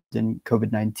involved in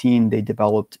COVID-19. They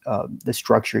developed the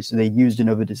structures. So they used de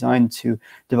novo design to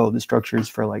develop the structures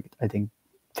for, I think,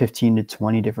 15 to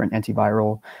 20 different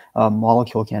antiviral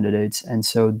molecule candidates. And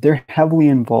so they're heavily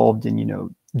involved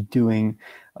in, doing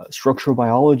structural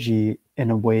biology in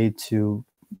a way to,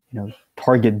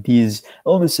 target these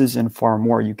illnesses and far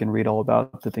more. You can read all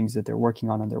about the things that they're working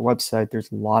on their website.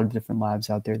 There's a lot of different labs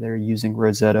out there that are using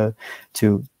Rosetta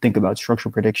to think about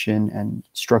structural prediction and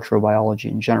structural biology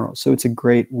in general. So it's a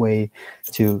great way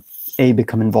to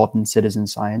become involved in citizen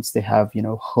science. They have,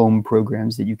 home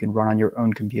programs that you can run on your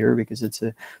own computer because it's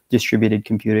a distributed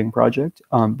computing project.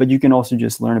 But you can also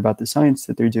just learn about the science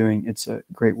that they're doing. It's a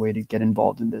great way to get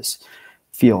involved in this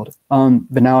field.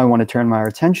 But now I want to turn my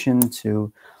attention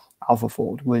to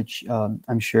AlphaFold, which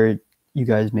I'm sure you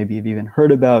guys maybe have even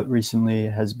heard about recently.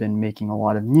 It has been making a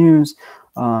lot of news.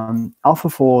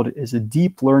 AlphaFold is a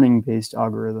deep learning based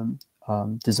algorithm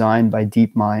designed by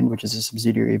DeepMind, which is a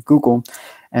subsidiary of Google.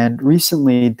 And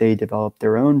recently they developed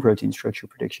their own protein structure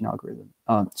prediction algorithm.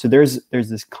 So there's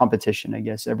this competition, I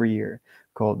guess, every year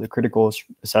called the Critical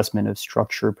Assessment of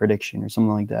Structure Prediction or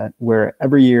something like that, where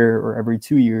every year or every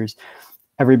 2 years,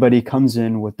 everybody comes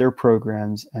in with their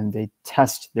programs and they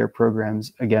test their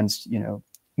programs against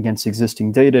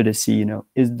existing data to see,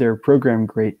 is their program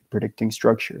great at predicting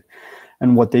structure?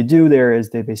 And what they do there is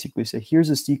they basically say, here's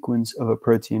a sequence of a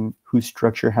protein whose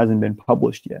structure hasn't been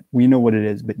published yet. We know what it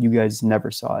is, but you guys never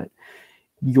saw it.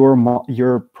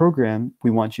 Your program,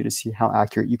 we want you to see how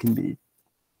accurate you can be.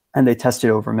 And they test it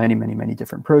over many, many, many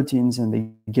different proteins, and they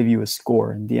give you a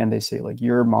score. In the end, they say,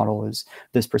 your model is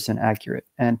this % accurate.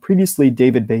 And previously,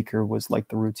 David Baker was the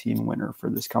routine winner for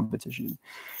this competition.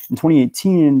 In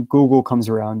 2018, Google comes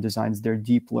around, designs their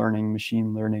deep learning,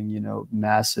 machine learning,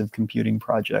 massive computing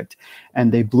project,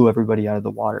 and they blew everybody out of the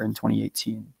water in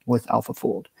 2018 with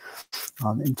AlphaFold.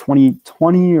 In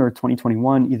 2020 or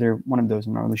 2021, either one of those,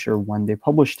 I'm not really sure when they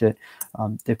published it,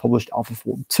 they published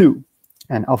AlphaFold 2.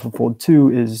 And AlphaFold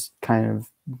 2 is kind of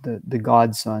the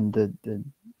godson,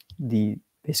 the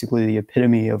basically the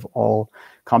epitome of all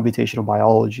computational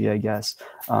biology, I guess,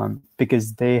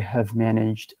 because they have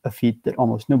managed a feat that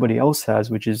almost nobody else has,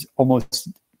 which is almost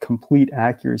complete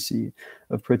accuracy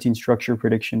of protein structure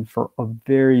prediction for a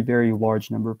very, very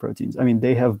large number of proteins. I mean,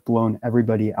 they have blown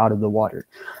everybody out of the water.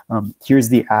 Here's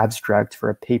the abstract for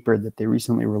a paper that they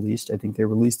recently released. I think they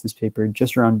released this paper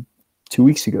just around 2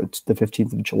 weeks ago, the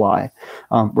 15th of July,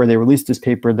 where they released this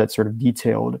paper that sort of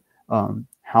detailed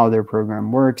how their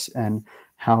program works and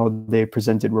how they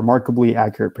presented remarkably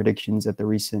accurate predictions at the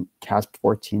recent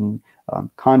CASP14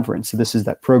 conference. So this is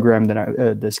that program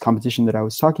that this competition that I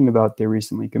was talking about. They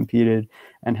recently competed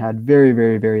and had very,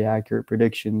 very, very accurate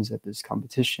predictions at this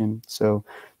competition. So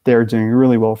they're doing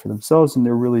really well for themselves, and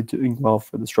they're really doing well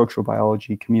for the structural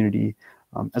biology community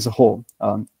as a whole.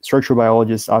 Structural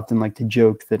biologists often like to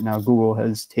joke that now Google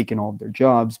has taken all of their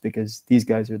jobs because these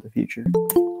guys are the future.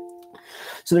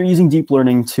 So they're using deep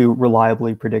learning to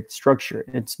reliably predict structure.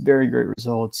 It's very great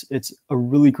results. It's a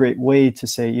really great way to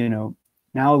say, you know,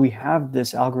 now we have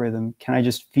this algorithm, can I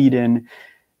just feed in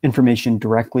information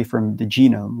directly from the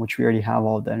genome, which we already have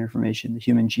all of that information. The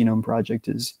Human Genome Project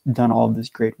has done all of this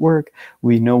great work.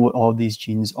 We know what all of these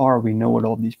genes are. We know what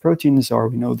all of these proteins are.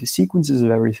 We know the sequences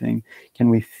of everything. Can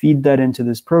we feed that into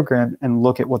this program and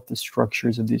look at what the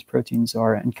structures of these proteins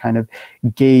are and kind of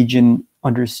gauge and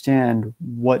understand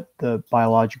what the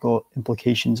biological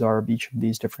implications are of each of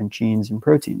these different genes and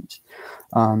proteins?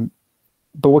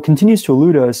 But what continues to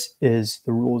elude us is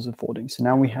the rules of folding. So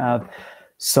now we have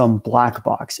some black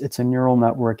box. It's a neural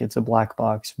network. It's a black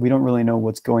box. We don't really know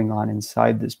what's going on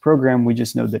inside this program. We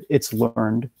just know that it's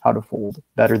learned how to fold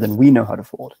better than we know how to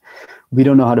fold. We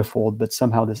don't know how to fold, but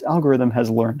somehow this algorithm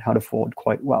has learned how to fold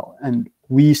quite well. And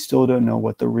we still don't know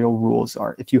what the real rules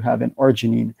are. If you have an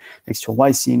arginine next to a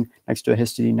lysine, next to a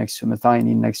histidine, next to a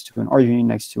methionine, next to an arginine,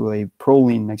 next to a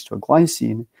proline, next to a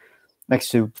glycine, next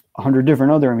to 100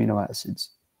 different other amino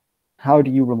acids, how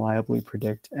do you reliably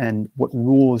predict, and what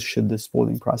rules should this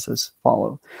folding process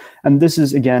follow? And this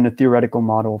is, again, a theoretical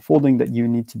model of folding that you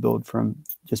need to build from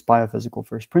just biophysical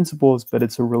first principles, but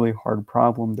it's a really hard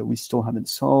problem that we still haven't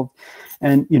solved.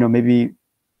 And, you know, maybe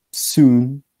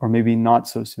soon, or maybe not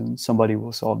so soon, somebody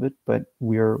will solve it, but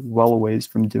we are well a ways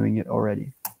from doing it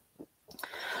already.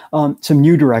 Some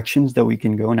new directions that we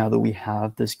can go now that we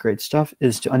have this great stuff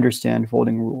is to understand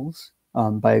folding rules.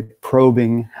 By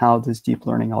probing how this deep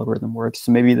learning algorithm works.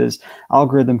 So maybe this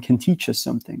algorithm can teach us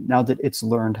something. Now that it's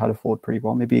learned how to fold pretty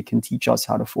well, maybe it can teach us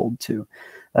how to fold too.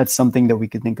 That's something that we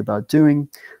could think about doing.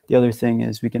 The other thing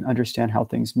is we can understand how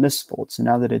things misfold. So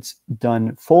now that it's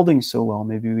done folding so well,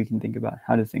 maybe we can think about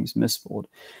how do things misfold.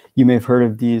 You may have heard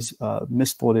of these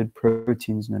misfolded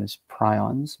proteins known as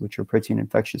prions, which are protein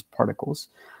infectious particles.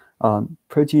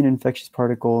 Protein infectious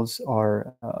particles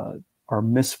are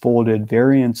misfolded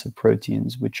variants of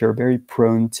proteins, which are very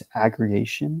prone to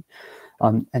aggregation.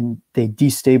 And they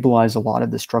destabilize a lot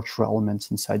of the structural elements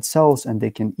inside cells, and they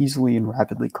can easily and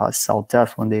rapidly cause cell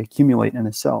death when they accumulate in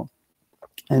a cell.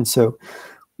 And so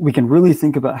we can really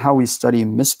think about how we study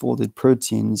misfolded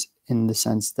proteins in the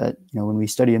sense that, you know, when we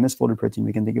study a misfolded protein,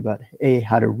 we can think about A,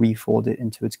 how to refold it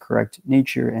into its correct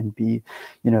nature, and B,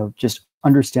 you know, just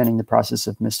understanding the process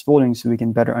of misfolding so we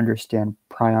can better understand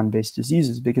prion-based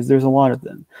diseases, because there's a lot of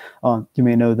them. You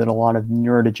may know that a lot of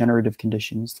neurodegenerative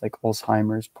conditions like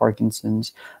Alzheimer's,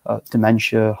 Parkinson's,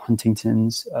 dementia,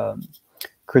 Huntington's,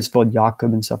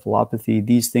 Creutzfeldt-Jakob encephalopathy,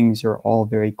 these things are all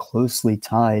very closely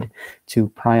tied to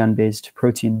prion-based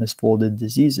protein misfolded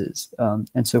diseases.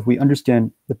 And so if we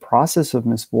understand the process of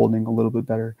misfolding a little bit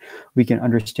better, we can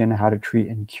understand how to treat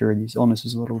and cure these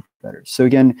illnesses a little bit better. So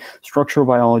again, structural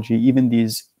biology, even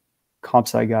these comp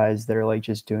sci guys that are like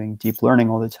just doing deep learning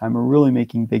all the time are really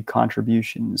making big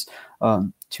contributions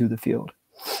to the field.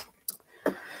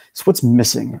 So what's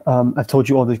missing? I've told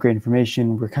you all this great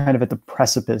information. We're kind of at the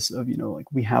precipice of, you know, like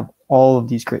we have all of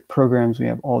these great programs, we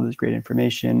have all this great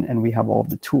information, and we have all of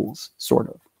the tools, sort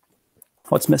of.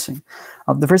 What's missing?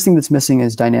 The first thing that's missing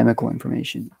is dynamical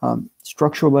information.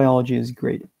 Structural biology is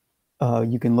great.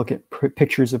 You can look at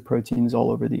pictures of proteins all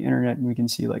over the internet, and we can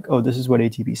see like, oh, this is what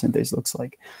ATP synthase looks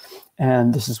like.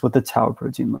 And this is what the tau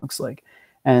protein looks like.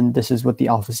 And this is what the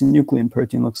alpha-synuclein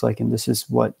protein looks like, and this is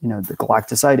what, you know, the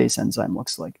galactosidase enzyme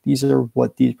looks like. These are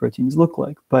what these proteins look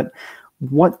like. But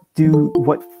what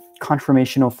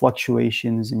conformational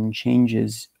fluctuations and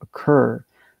changes occur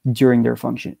during their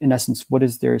function? In essence, what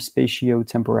is their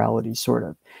spatiotemporality, sort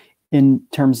of? in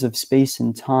terms of space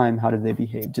and time, how do they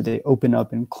behave? Do they open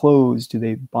up and close? Do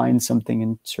they bind something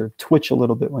and sort of twitch a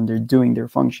little bit when they're doing their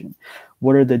function?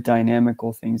 What are the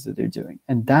dynamical things that they're doing?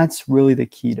 And that's really the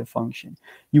key to function.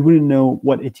 You wouldn't know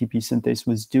what ATP synthase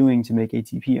was doing to make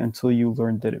ATP until you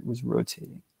learned that it was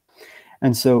rotating.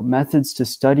 And so methods to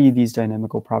study these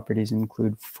dynamical properties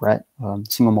include FRET,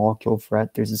 single molecule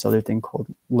FRET. There's this other thing called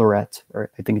Lorette,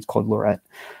 or I think it's called Lorette.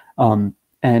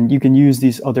 And you can use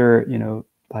these other,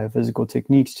 biophysical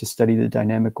techniques to study the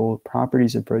dynamical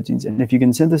properties of proteins. And if you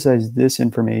can synthesize this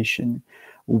information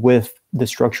with the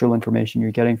structural information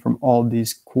you're getting from all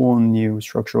these cool new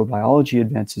structural biology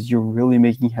advances, you're really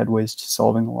making headways to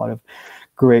solving a lot of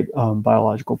great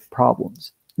biological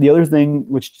problems. The other thing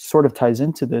which sort of ties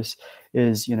into this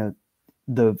is,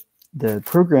 the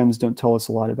programs don't tell us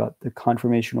a lot about the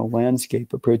conformational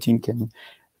landscape a protein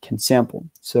can sample.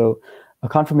 So a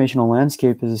conformational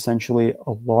landscape is essentially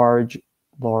a large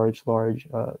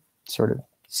sort of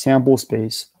sample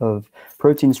space of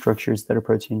protein structures that a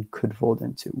protein could fold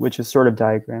into, which is sort of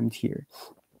diagrammed here.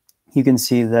 You can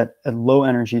see that at low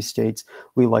energy states,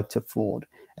 we like to fold.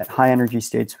 At high energy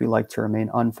states, we like to remain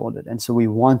unfolded. And so we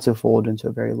want to fold into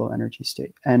a very low energy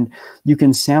state. And you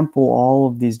can sample all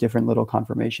of these different little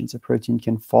conformations. A protein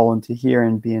can fall into here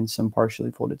and be in some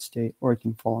partially folded state, or it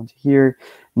can fall into here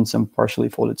in some partially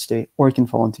folded state, or it can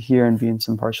fall into here and be in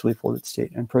some partially folded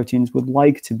state. And proteins would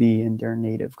like to be in their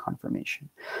native conformation.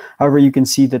 However, you can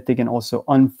see that they can also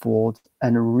unfold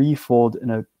and refold in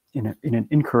an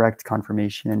incorrect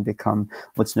conformation and become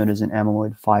what's known as an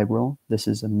amyloid fibril. This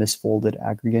is a misfolded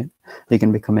aggregate. They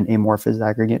can become an amorphous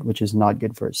aggregate, which is not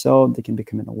good for a cell. They can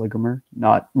become an oligomer,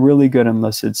 not really good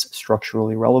unless it's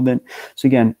structurally relevant. So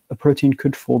again, a protein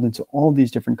could fold into all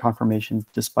these different conformations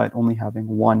despite only having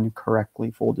one correctly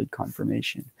folded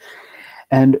conformation.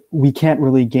 And we can't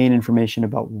really gain information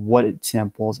about what it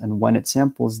samples and when it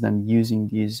samples them using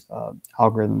these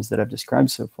algorithms that I've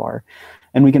described so far.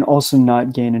 And we can also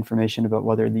not gain information about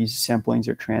whether these samplings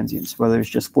are transients, whether it's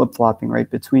just flip-flopping right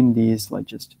between these, like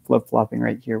just flip-flopping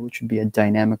right here, which would be a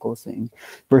dynamical thing,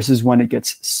 versus when it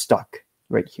gets stuck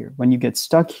right here. When you get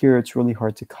stuck here, it's really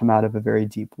hard to come out of a very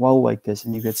deep well like this,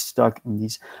 and you get stuck in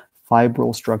these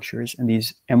fibril structures. And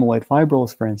these amyloid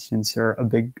fibrils, for instance, are a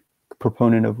big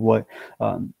proponent of what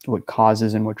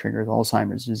causes and what triggers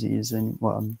Alzheimer's disease, and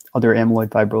other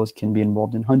amyloid fibrils can be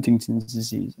involved in Huntington's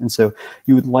disease. And so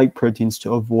you would like proteins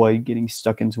to avoid getting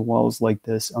stuck into wells like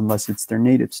this unless it's their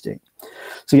native state.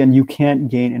 So again, you can't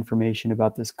gain information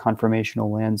about this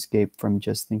conformational landscape from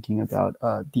just thinking about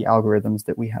the algorithms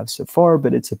that we have so far,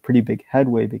 but it's a pretty big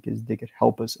headway because they could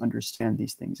help us understand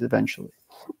these things eventually.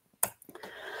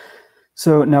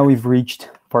 So now we've reached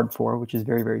part 4, which is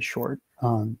very, very short.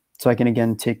 So I can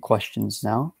again take questions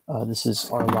now. This is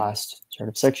our last sort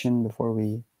of section before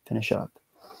we finish up.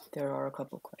 There are a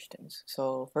couple of questions.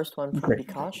 So first one from Great.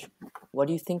 Vikash. What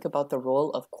do you think about the role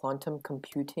of quantum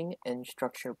computing in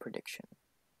structure prediction?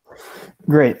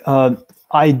 Great.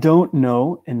 I don't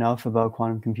know enough about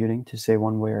quantum computing to say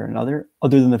one way or another,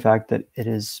 other than the fact that it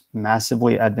is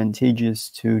massively advantageous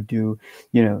to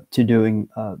doing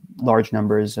large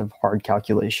numbers of hard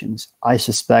calculations. I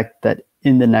suspect that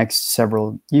in the next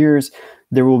several years,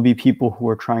 there will be people who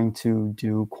are trying to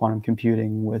do quantum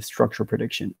computing with structure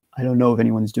prediction. I don't know if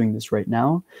anyone's doing this right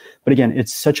now, but again,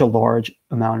 it's such a large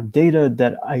amount of data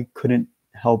that I couldn't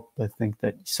help but think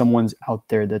that someone's out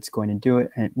there that's going to do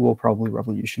it, and it will probably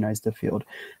revolutionize the field.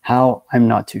 How? I'm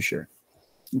not too sure.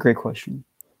 Great question.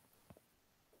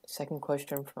 Second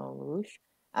question from Rush.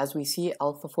 As we see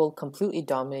AlphaFold completely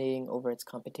dominating over its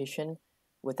competition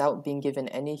without being given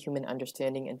any human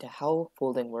understanding into how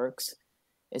folding works,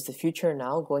 is the future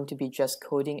now going to be just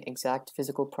coding exact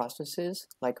physical processes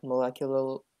like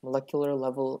molecular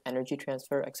level energy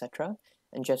transfer, etc.,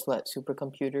 and just let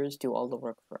supercomputers do all the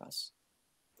work for us?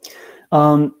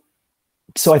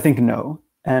 So I think no,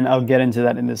 and I'll get into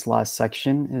that in this last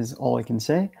section is all I can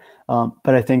say.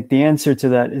 But I think the answer to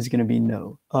that is going to be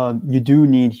no. You do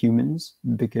need humans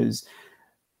because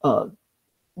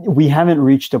we haven't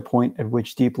reached a point at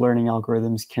which deep learning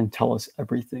algorithms can tell us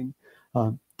everything.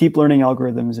 Deep learning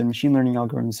algorithms and machine learning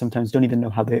algorithms sometimes don't even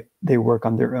know how they work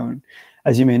on their own.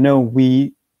 As you may know,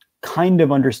 we kind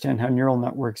of understand how neural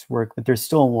networks work, but there's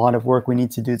still a lot of work we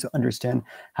need to do to understand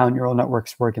how neural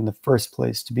networks work in the first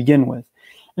place to begin with.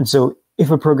 And so if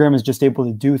a program is just able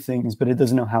to do things, but it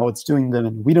doesn't know how it's doing them,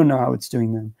 and we don't know how it's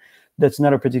doing them, that's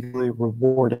not a particularly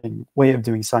rewarding way of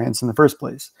doing science in the first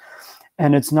place.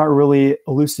 And it's not really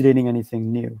elucidating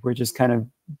anything new. We're just kind of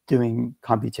doing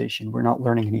computation. We're not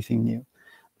learning anything new.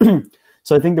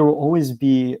 So I think there will always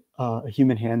be a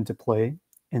human hand to play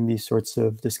in these sorts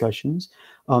of discussions.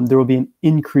 There will be an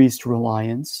increased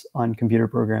reliance on computer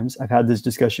programs. I've had this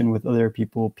discussion with other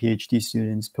people, PhD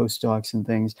students, postdocs, and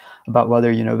things about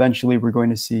whether, eventually we're going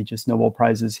to see just Nobel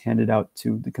Prizes handed out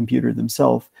to the computer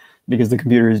themselves because the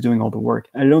computer is doing all the work.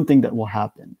 I don't think that will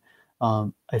happen.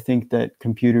 I think that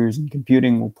computers and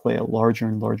computing will play a larger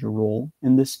and larger role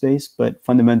in this space, but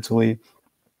fundamentally,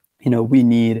 we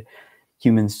need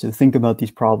humans to think about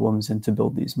these problems and to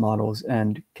build these models,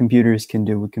 and computers can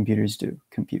do what computers do,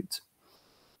 compute.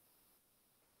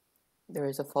 There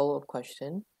is a follow-up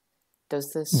question.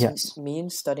 Does this Yes.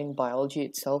 mean studying biology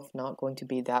itself not going to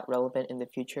be that relevant in the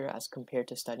future as compared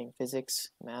to studying physics,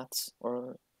 maths,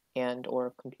 or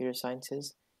computer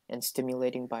sciences and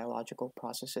stimulating biological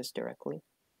processes directly?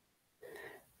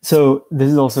 So this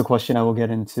is also a question I will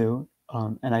get into,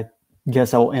 and I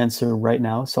guess I will answer right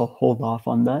now, so I'll hold off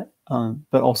on that.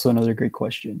 But also another great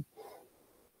question.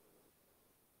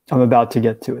 I'm about to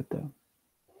get to it, though.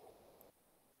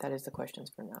 That is the questions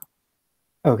for now.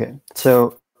 Okay,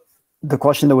 so the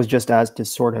question that was just asked is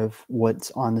sort of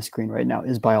what's on the screen right now.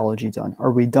 Is biology done?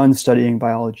 Are we done studying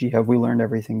biology? Have we learned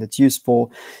everything that's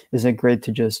useful? Is it great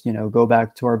to just, go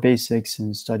back to our basics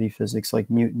and study physics like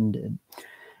Newton did?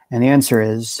 And the answer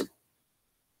is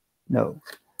no.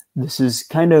 This is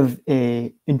kind of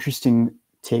a interesting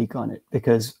take on it,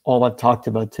 because all I've talked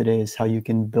about today is how you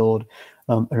can build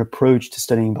an approach to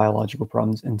studying biological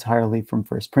problems entirely from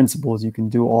first principles. You can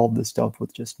do all this stuff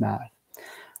with just math.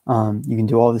 You can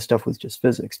do all this stuff with just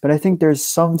physics. But I think there's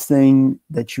something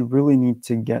that you really need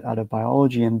to get out of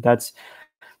biology, and that's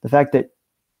the fact that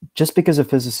just because a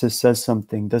physicist says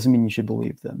something doesn't mean you should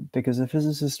believe them, because a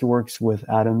physicist works with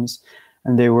atoms,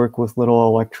 and they work with little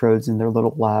electrodes in their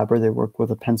little lab, or they work with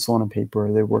a pencil and a paper,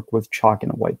 or they work with chalk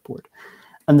and a whiteboard.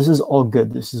 And this is all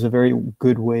good. This is a very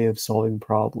good way of solving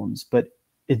problems, but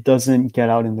it doesn't get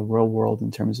out in the real world in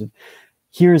terms of,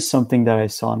 here's something that I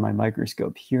saw in my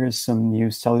microscope. Here's some new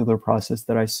cellular process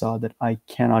that I saw that I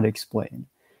cannot explain.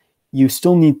 You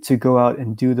still need to go out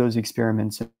and do those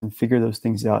experiments and figure those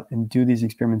things out and do these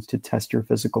experiments to test your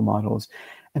physical models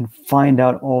and find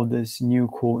out all this new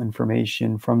cool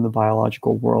information from the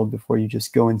biological world before you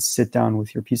just go and sit down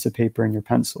with your piece of paper and your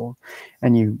pencil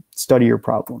and you study your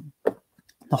problem.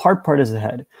 The hard part is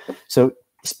ahead. So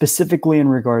specifically in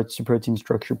regards to protein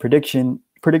structure prediction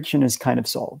is kind of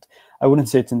solved. I wouldn't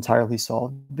say it's entirely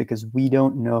solved because we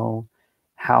don't know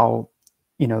how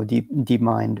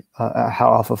DeepMind,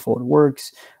 how AlphaFold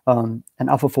works. And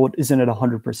AlphaFold isn't at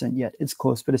 100% yet. It's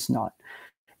close, but it's not.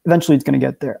 Eventually it's going to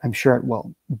get there. I'm sure it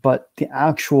will. But the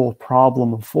actual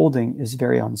problem of folding is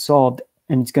very unsolved,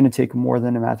 and it's going to take more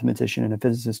than a mathematician and a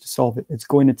physicist to solve it. It's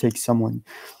going to take someone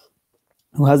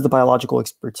who has the biological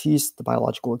expertise, the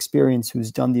biological experience,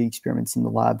 who's done the experiments in the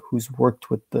lab, who's worked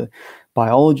with the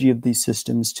biology of these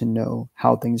systems to know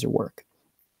how things work.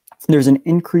 There's an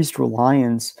increased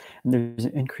reliance and there's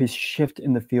an increased shift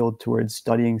in the field towards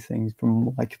studying things from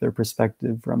a molecular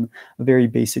perspective, from a very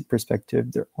basic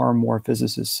perspective. There are more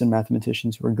physicists and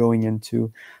mathematicians who are going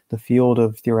into the field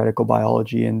of theoretical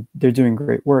biology, and they're doing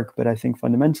great work. But I think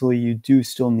fundamentally, you do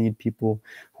still need people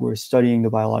who are studying the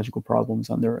biological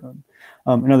problems on their own.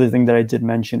 Another thing that I did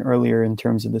mention earlier in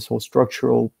terms of this whole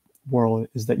structural world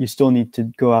is that you still need to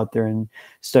go out there and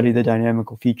study the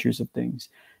dynamical features of things.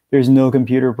 There's no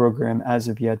computer program as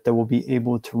of yet that will be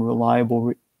able to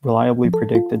reliably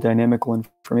predict the dynamical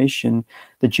information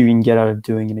that you can get out of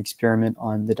doing an experiment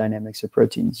on the dynamics of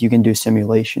proteins. You can do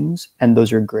simulations, and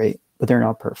those are great, but they're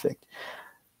not perfect.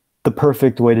 The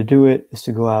perfect way to do it is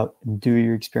to go out and do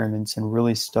your experiments and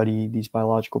really study these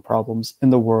biological problems in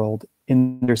the world,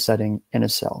 in their setting, in a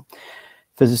cell.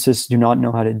 Physicists do not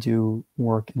know how to do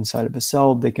work inside of a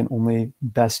cell. They can only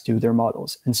best do their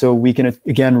models. And so we can,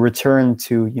 again, return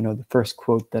to the first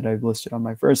quote that I've listed on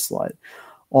my first slide.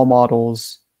 All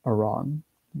models are wrong,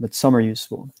 but some are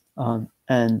useful.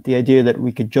 And the idea that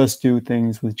we could just do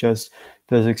things with just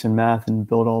physics and math and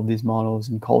build all of these models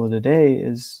and call it a day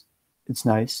it's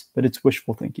nice, but it's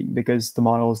wishful thinking, because the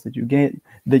models that you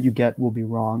get will be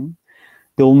wrong.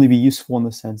 They'll only be useful in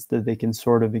the sense that they can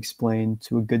sort of explain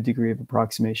to a good degree of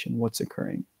approximation what's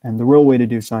occurring. And the real way to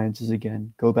do science is,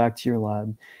 again, go back to your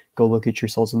lab, go look at your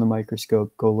cells in the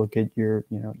microscope, go look at your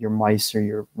mice or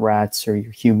your rats or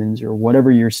your humans or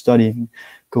whatever you're studying.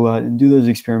 Go out and do those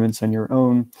experiments on your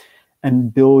own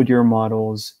and build your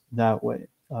models that way.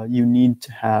 You need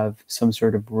to have some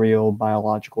sort of real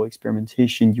biological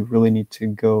experimentation. You really need to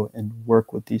go and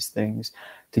work with these things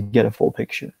to get a full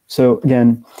picture. So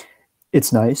again,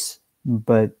 it's nice,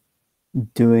 but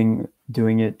doing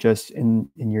it just in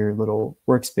your little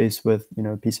workspace with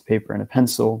a piece of paper and a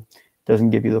pencil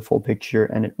doesn't give you the full picture,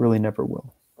 and it really never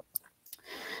will.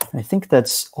 I think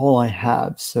that's all I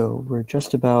have. So we're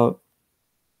just about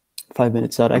 5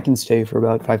 minutes out. I can stay for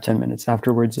about 5-10 minutes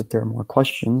afterwards if there are more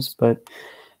questions, but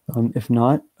if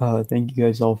not, thank you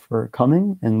guys all for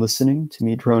coming and listening to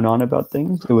me drone on about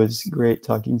things. It was great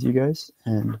talking to you guys,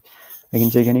 and I can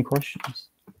take any questions.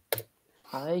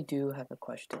 I do have a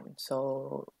question.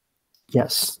 So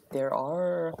Yes. there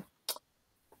are,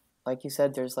 like you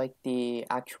said, there's like the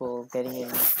actual getting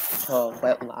in a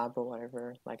wet lab or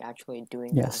whatever, like actually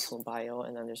doing the actual bio,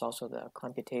 and then there's also the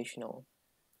computational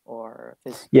or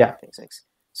physics.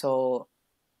 So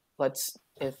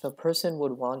if a person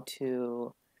would want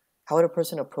to, how would a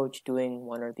person approach doing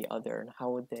one or the other, and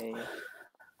how would they,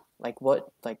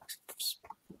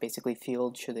 basically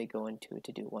field should they go into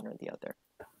to do one or the other?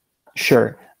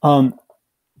 Sure.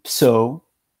 So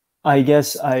I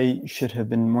guess I should have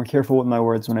been more careful with my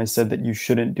words when I said that you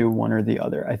shouldn't do one or the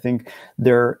other. I think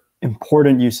there are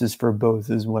important uses for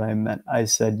both is what I meant. I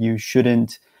said you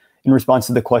shouldn't, in response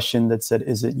to the question that said,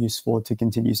 is it useful to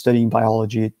continue studying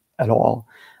biology at all?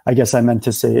 I guess I meant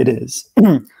to say it is.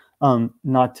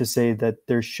 Not to say that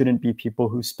there shouldn't be people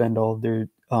who spend all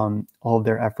of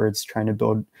their efforts trying to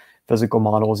build physical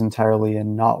models entirely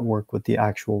and not work with the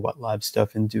actual wet lab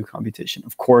stuff and do computation.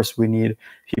 Of course, we need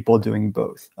people doing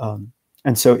both.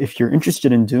 And so if you're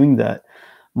interested in doing that,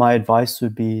 my advice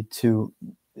would be to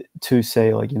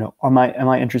say, like, am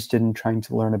I interested in trying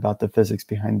to learn about the physics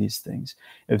behind these things?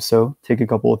 If so, take a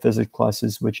couple of physics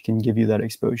classes, which can give you that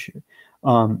exposure.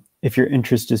 If your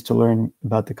interest is to learn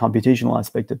about the computational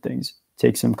aspect of things,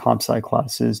 take some comp sci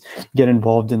classes, get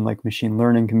involved in like machine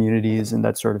learning communities and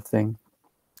that sort of thing.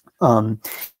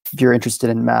 If you're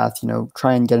interested in math,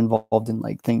 try and get involved in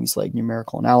like things like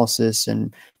numerical analysis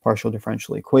and partial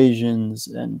differential equations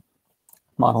and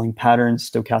modeling patterns,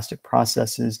 stochastic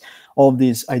processes, all of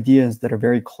these ideas that are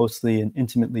very closely and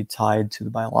intimately tied to the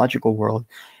biological world,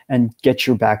 and get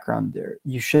your background there.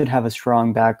 You should have a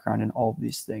strong background in all of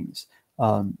these things.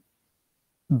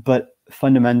 But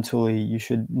fundamentally, you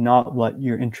should not let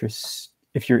your interests,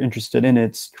 if you're interested in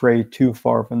it, stray too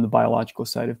far from the biological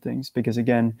side of things. Because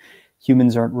again,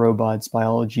 humans aren't robots.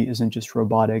 Biology isn't just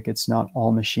robotic. It's not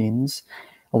all machines.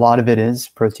 A lot of it is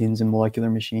proteins and molecular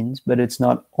machines, but it's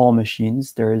not all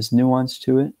machines. There is nuance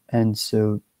to it. And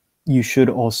so you should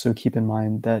also keep in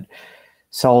mind that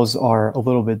cells are a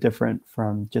little bit different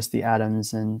from just the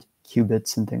atoms and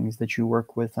qubits and things that you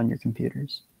work with on your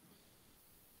computers.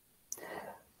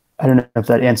 I don't know if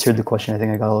that answered the question. I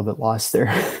think I got a little bit lost there.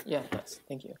 Yeah, yes,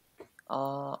 thank you.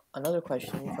 Another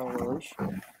question from Roche.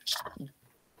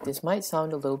 This might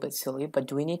sound a little bit silly, but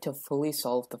do we need to fully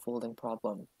solve the folding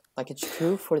problem? Like, it's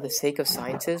true for the sake of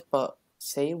sciences, but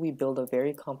say we build a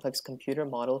very complex computer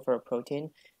model for a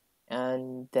protein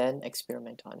and then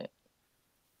experiment on it.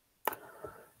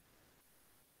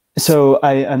 So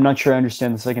I'm not sure I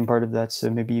understand the second part of that. So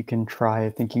maybe you can try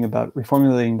thinking about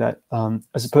reformulating that.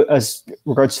 As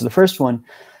regards to the first one,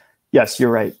 yes,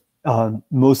 you're right.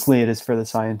 Mostly it is for the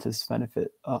scientists'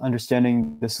 benefit.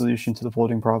 Understanding the solution to the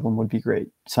folding problem would be great.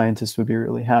 Scientists would be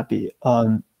really happy.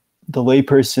 The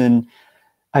layperson,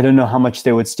 I don't know how much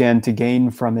they would stand to gain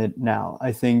from it now.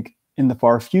 I think in the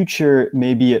far future,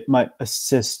 maybe it might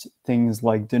assist things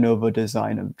like de novo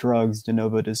design of drugs, de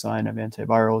novo design of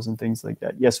antivirals and things like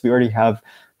that. Yes, we already have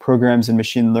programs and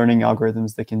machine learning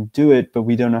algorithms that can do it, but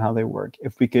we don't know how they work.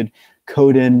 If we could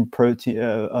code in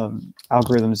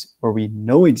algorithms where we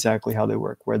know exactly how they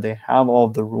work, where they have all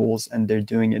of the rules and they're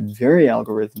doing it very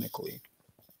algorithmically,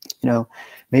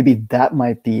 maybe that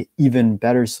might be even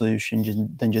better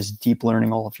solution than just deep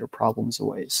learning all of your problems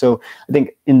away. So I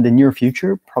think in the near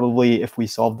future, probably if we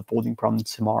solve the folding problem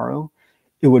tomorrow,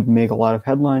 it would make a lot of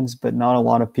headlines, but not a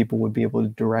lot of people would be able to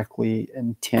directly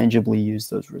and tangibly use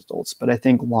those results. But I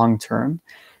think long term,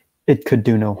 it could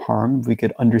do no harm. We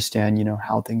could understand,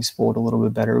 how things fold a little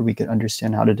bit better. We could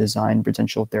understand how to design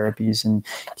potential therapies and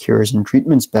cures and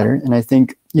treatments better. And I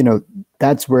think,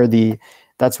 that's where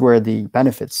the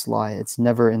benefits lie. It's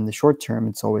never in the short term.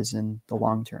 It's always in the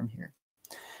long term here.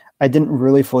 I didn't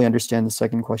really fully understand the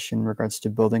second question in regards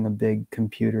to building a big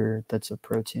computer that's a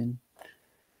protein.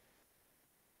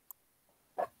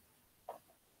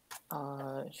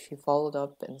 She followed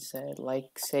up and said,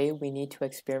 say we need to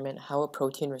experiment how a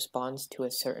protein responds to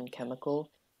a certain chemical.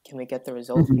 Can we get the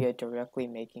result via directly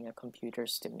making a computer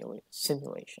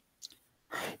simulation?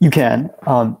 You can,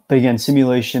 but again,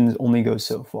 simulations only go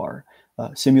so far.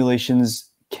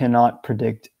 Simulations cannot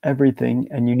predict everything,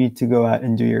 and you need to go out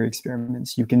and do your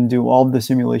experiments. You can do all the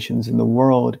simulations in the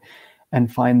world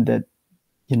and find that,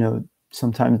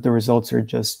 sometimes the results are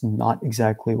just not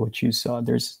exactly what you saw.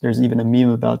 There's even a meme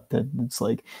about that. It's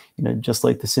like, just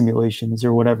like the simulations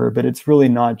or whatever, but it's really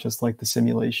not just like the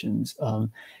simulations.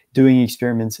 Doing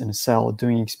experiments in a cell,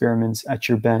 doing experiments at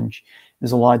your bench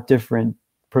is a lot different.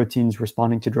 Proteins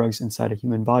responding to drugs inside a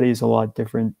human body is a lot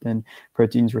different than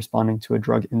proteins responding to a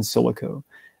drug in silico.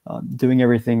 Doing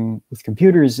everything with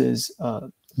computers is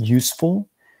useful,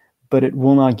 but it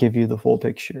will not give you the full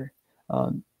picture.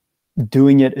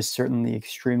 Doing it is certainly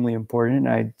extremely important, and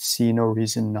I see no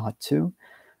reason not to.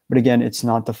 But again, it's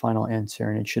not the final answer,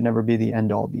 and it should never be the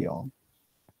end-all be-all.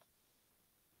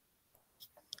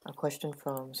 A question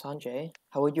from Sanjay.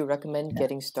 How would you recommend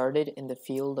getting started in the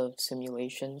field of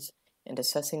simulations and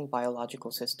assessing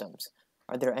biological systems?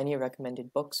 Are there any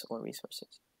recommended books or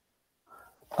resources?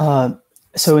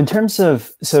 So in terms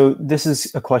of, this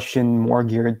is a question more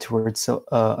geared towards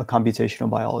a computational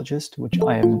biologist, which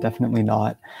I am definitely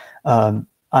not.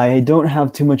 I don't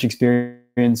have too much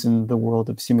experience in the world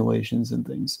of simulations and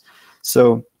things.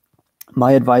 So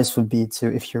my advice would be to,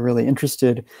 if you're really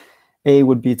interested,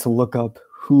 would be to look up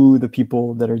who the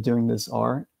people that are doing this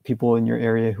are, people in your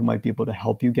area who might be able to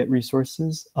help you get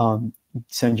resources,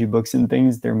 send you books and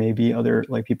things. There may be other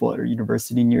people at a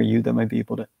university near you that might be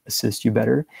able to assist you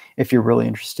better if you're really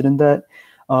interested in that.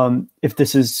 If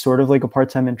this is sort of like a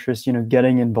part-time interest,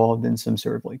 getting involved in some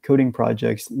sort of coding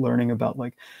projects, learning about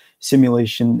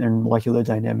simulation and molecular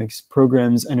dynamics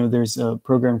programs. I know there's a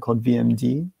program called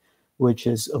VMD, which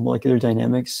is a molecular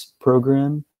dynamics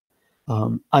program.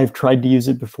 I've tried to use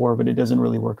it before, but it doesn't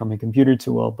really work on my computer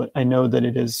too well. But I know that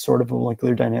it is sort of a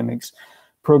molecular dynamics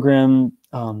program.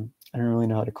 I don't really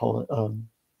know how to call it.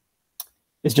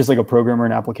 It's just like a program or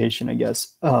an application, I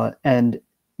guess. And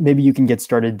maybe you can get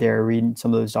started there, reading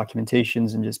some of those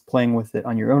documentations and just playing with it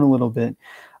on your own a little bit.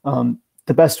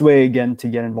 The best way, again, to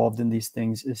get involved in these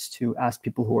things is to ask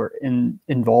people who are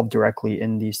involved directly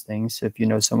in these things. So if you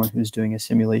know someone who's doing a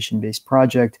simulation-based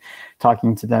project,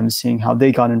 talking to them, seeing how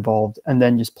they got involved, and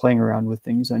then just playing around with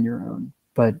things on your own.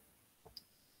 But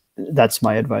that's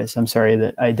my advice. I'm sorry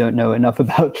that I don't know enough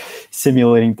about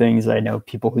simulating things. I know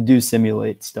people who do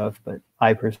simulate stuff, but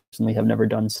I personally have never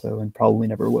done so and probably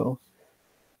never will.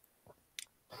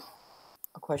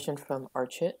 A question from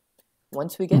Archit.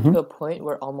 Once we get to a point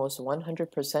where almost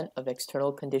 100% of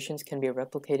external conditions can be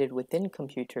replicated within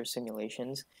computer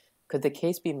simulations, could the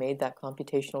case be made that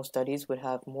computational studies would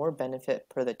have more benefit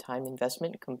per the time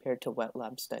investment compared to wet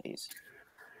lab studies?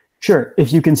 Sure,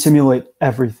 if you can simulate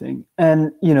everything.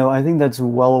 And, I think that's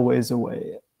well a ways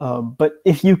away. But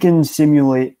if you can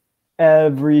simulate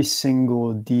every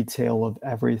single detail of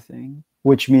everything,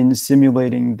 which means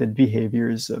simulating the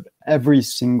behaviors of every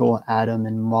single atom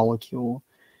and molecule,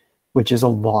 which is a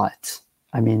lot.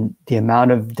 I mean, the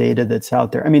amount of data that's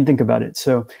out there. I mean, think about it.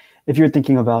 So if you're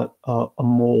thinking about a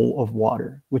mole of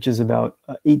water, which is about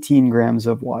 18 grams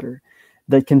of water,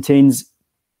 that contains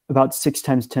about 6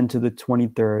 times 10 to the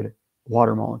 23rd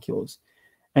water molecules.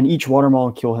 And each water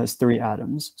molecule has 3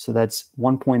 atoms. So that's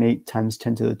 1.8 times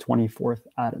 10 to the 24th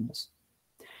atoms.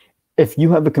 If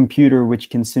you have a computer which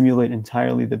can simulate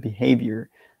entirely the behavior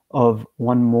of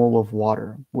 1 mole of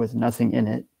water with nothing in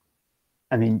it,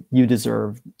 I mean, you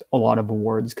deserve a lot of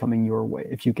awards coming your way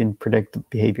if you can predict the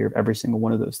behavior of every single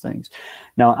one of those things.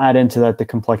 Now, add into that the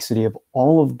complexity of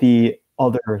all of the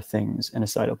other things in a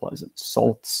cytoplasm: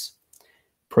 salts,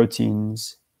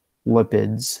 proteins,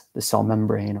 lipids, the cell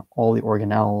membrane, all the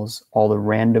organelles, all the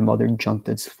random other junk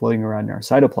that's floating around in our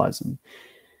cytoplasm.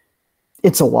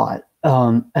 It's a lot.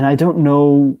 And I don't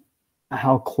know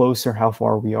how close or how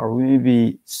far we are. We may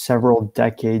be several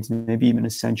decades, maybe even a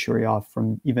century off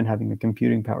from even having the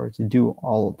computing power to do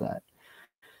all of that.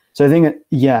 So I think,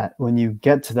 yeah, when you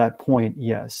get to that point,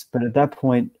 yes. But at that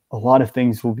point, a lot of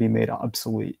things will be made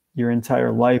obsolete. Your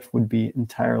entire life would be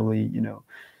entirely,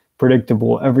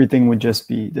 predictable. Everything would just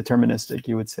be deterministic.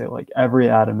 You would say, every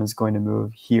atom is going to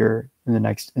move here in the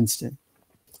next instant.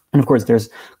 And of course, there's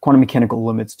quantum mechanical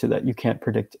limits to that. You can't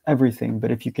predict everything,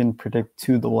 but if you can predict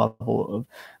to the level of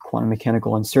quantum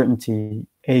mechanical uncertainty,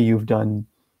 A, you've done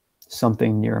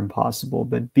something near impossible,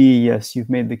 but B, yes, you've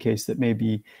made the case that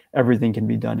maybe everything can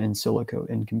be done in silico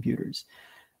in computers.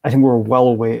 I think we're well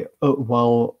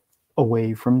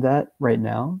away from that right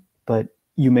now, but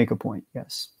you make a point,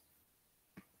 yes.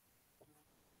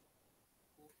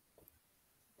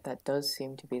 That does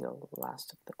seem to be the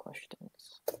last of the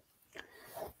questions.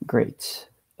 Great.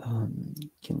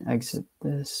 Can exit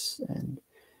this and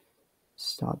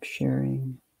stop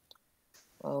sharing.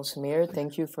 Well, Samir,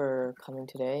 thank you for coming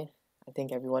today. I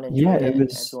think everyone enjoyed it.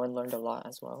 Everyone learned a lot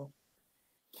as well.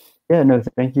 Yeah, no,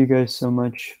 thank you guys so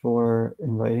much for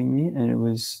inviting me, and it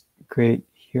was great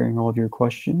hearing all of your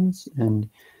questions, and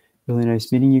really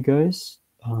nice meeting you guys.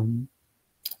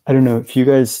 I don't know if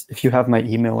you have my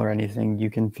email or anything, you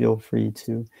can feel free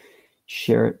to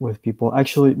share it with people.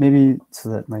 Actually, maybe so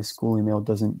that my school email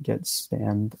doesn't get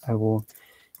spammed, I will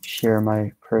share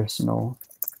my personal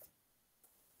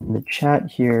in the chat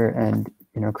here, and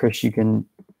Chris, you can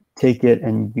take it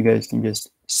and you guys can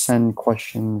just send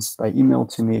questions by email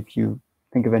to me if you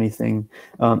think of anything.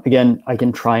 Again, I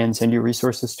can try and send you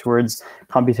resources towards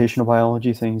computational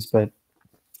biology things, but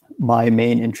my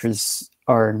main interests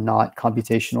are not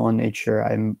computational in nature.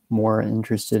 I'm more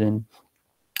interested in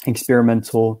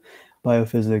experimental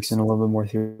biophysics and a little bit more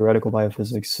theoretical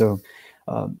biophysics. So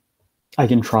I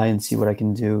can try and see what I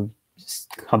can do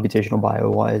computational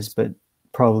bio-wise, but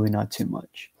probably not too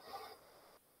much.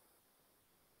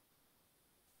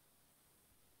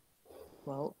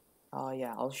 Well,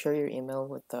 yeah, I'll share your email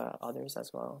with the others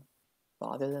as well. But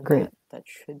other than Great. that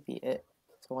should be it.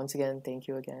 So once again, thank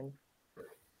you again.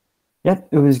 Yep,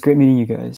 it was great meeting you guys.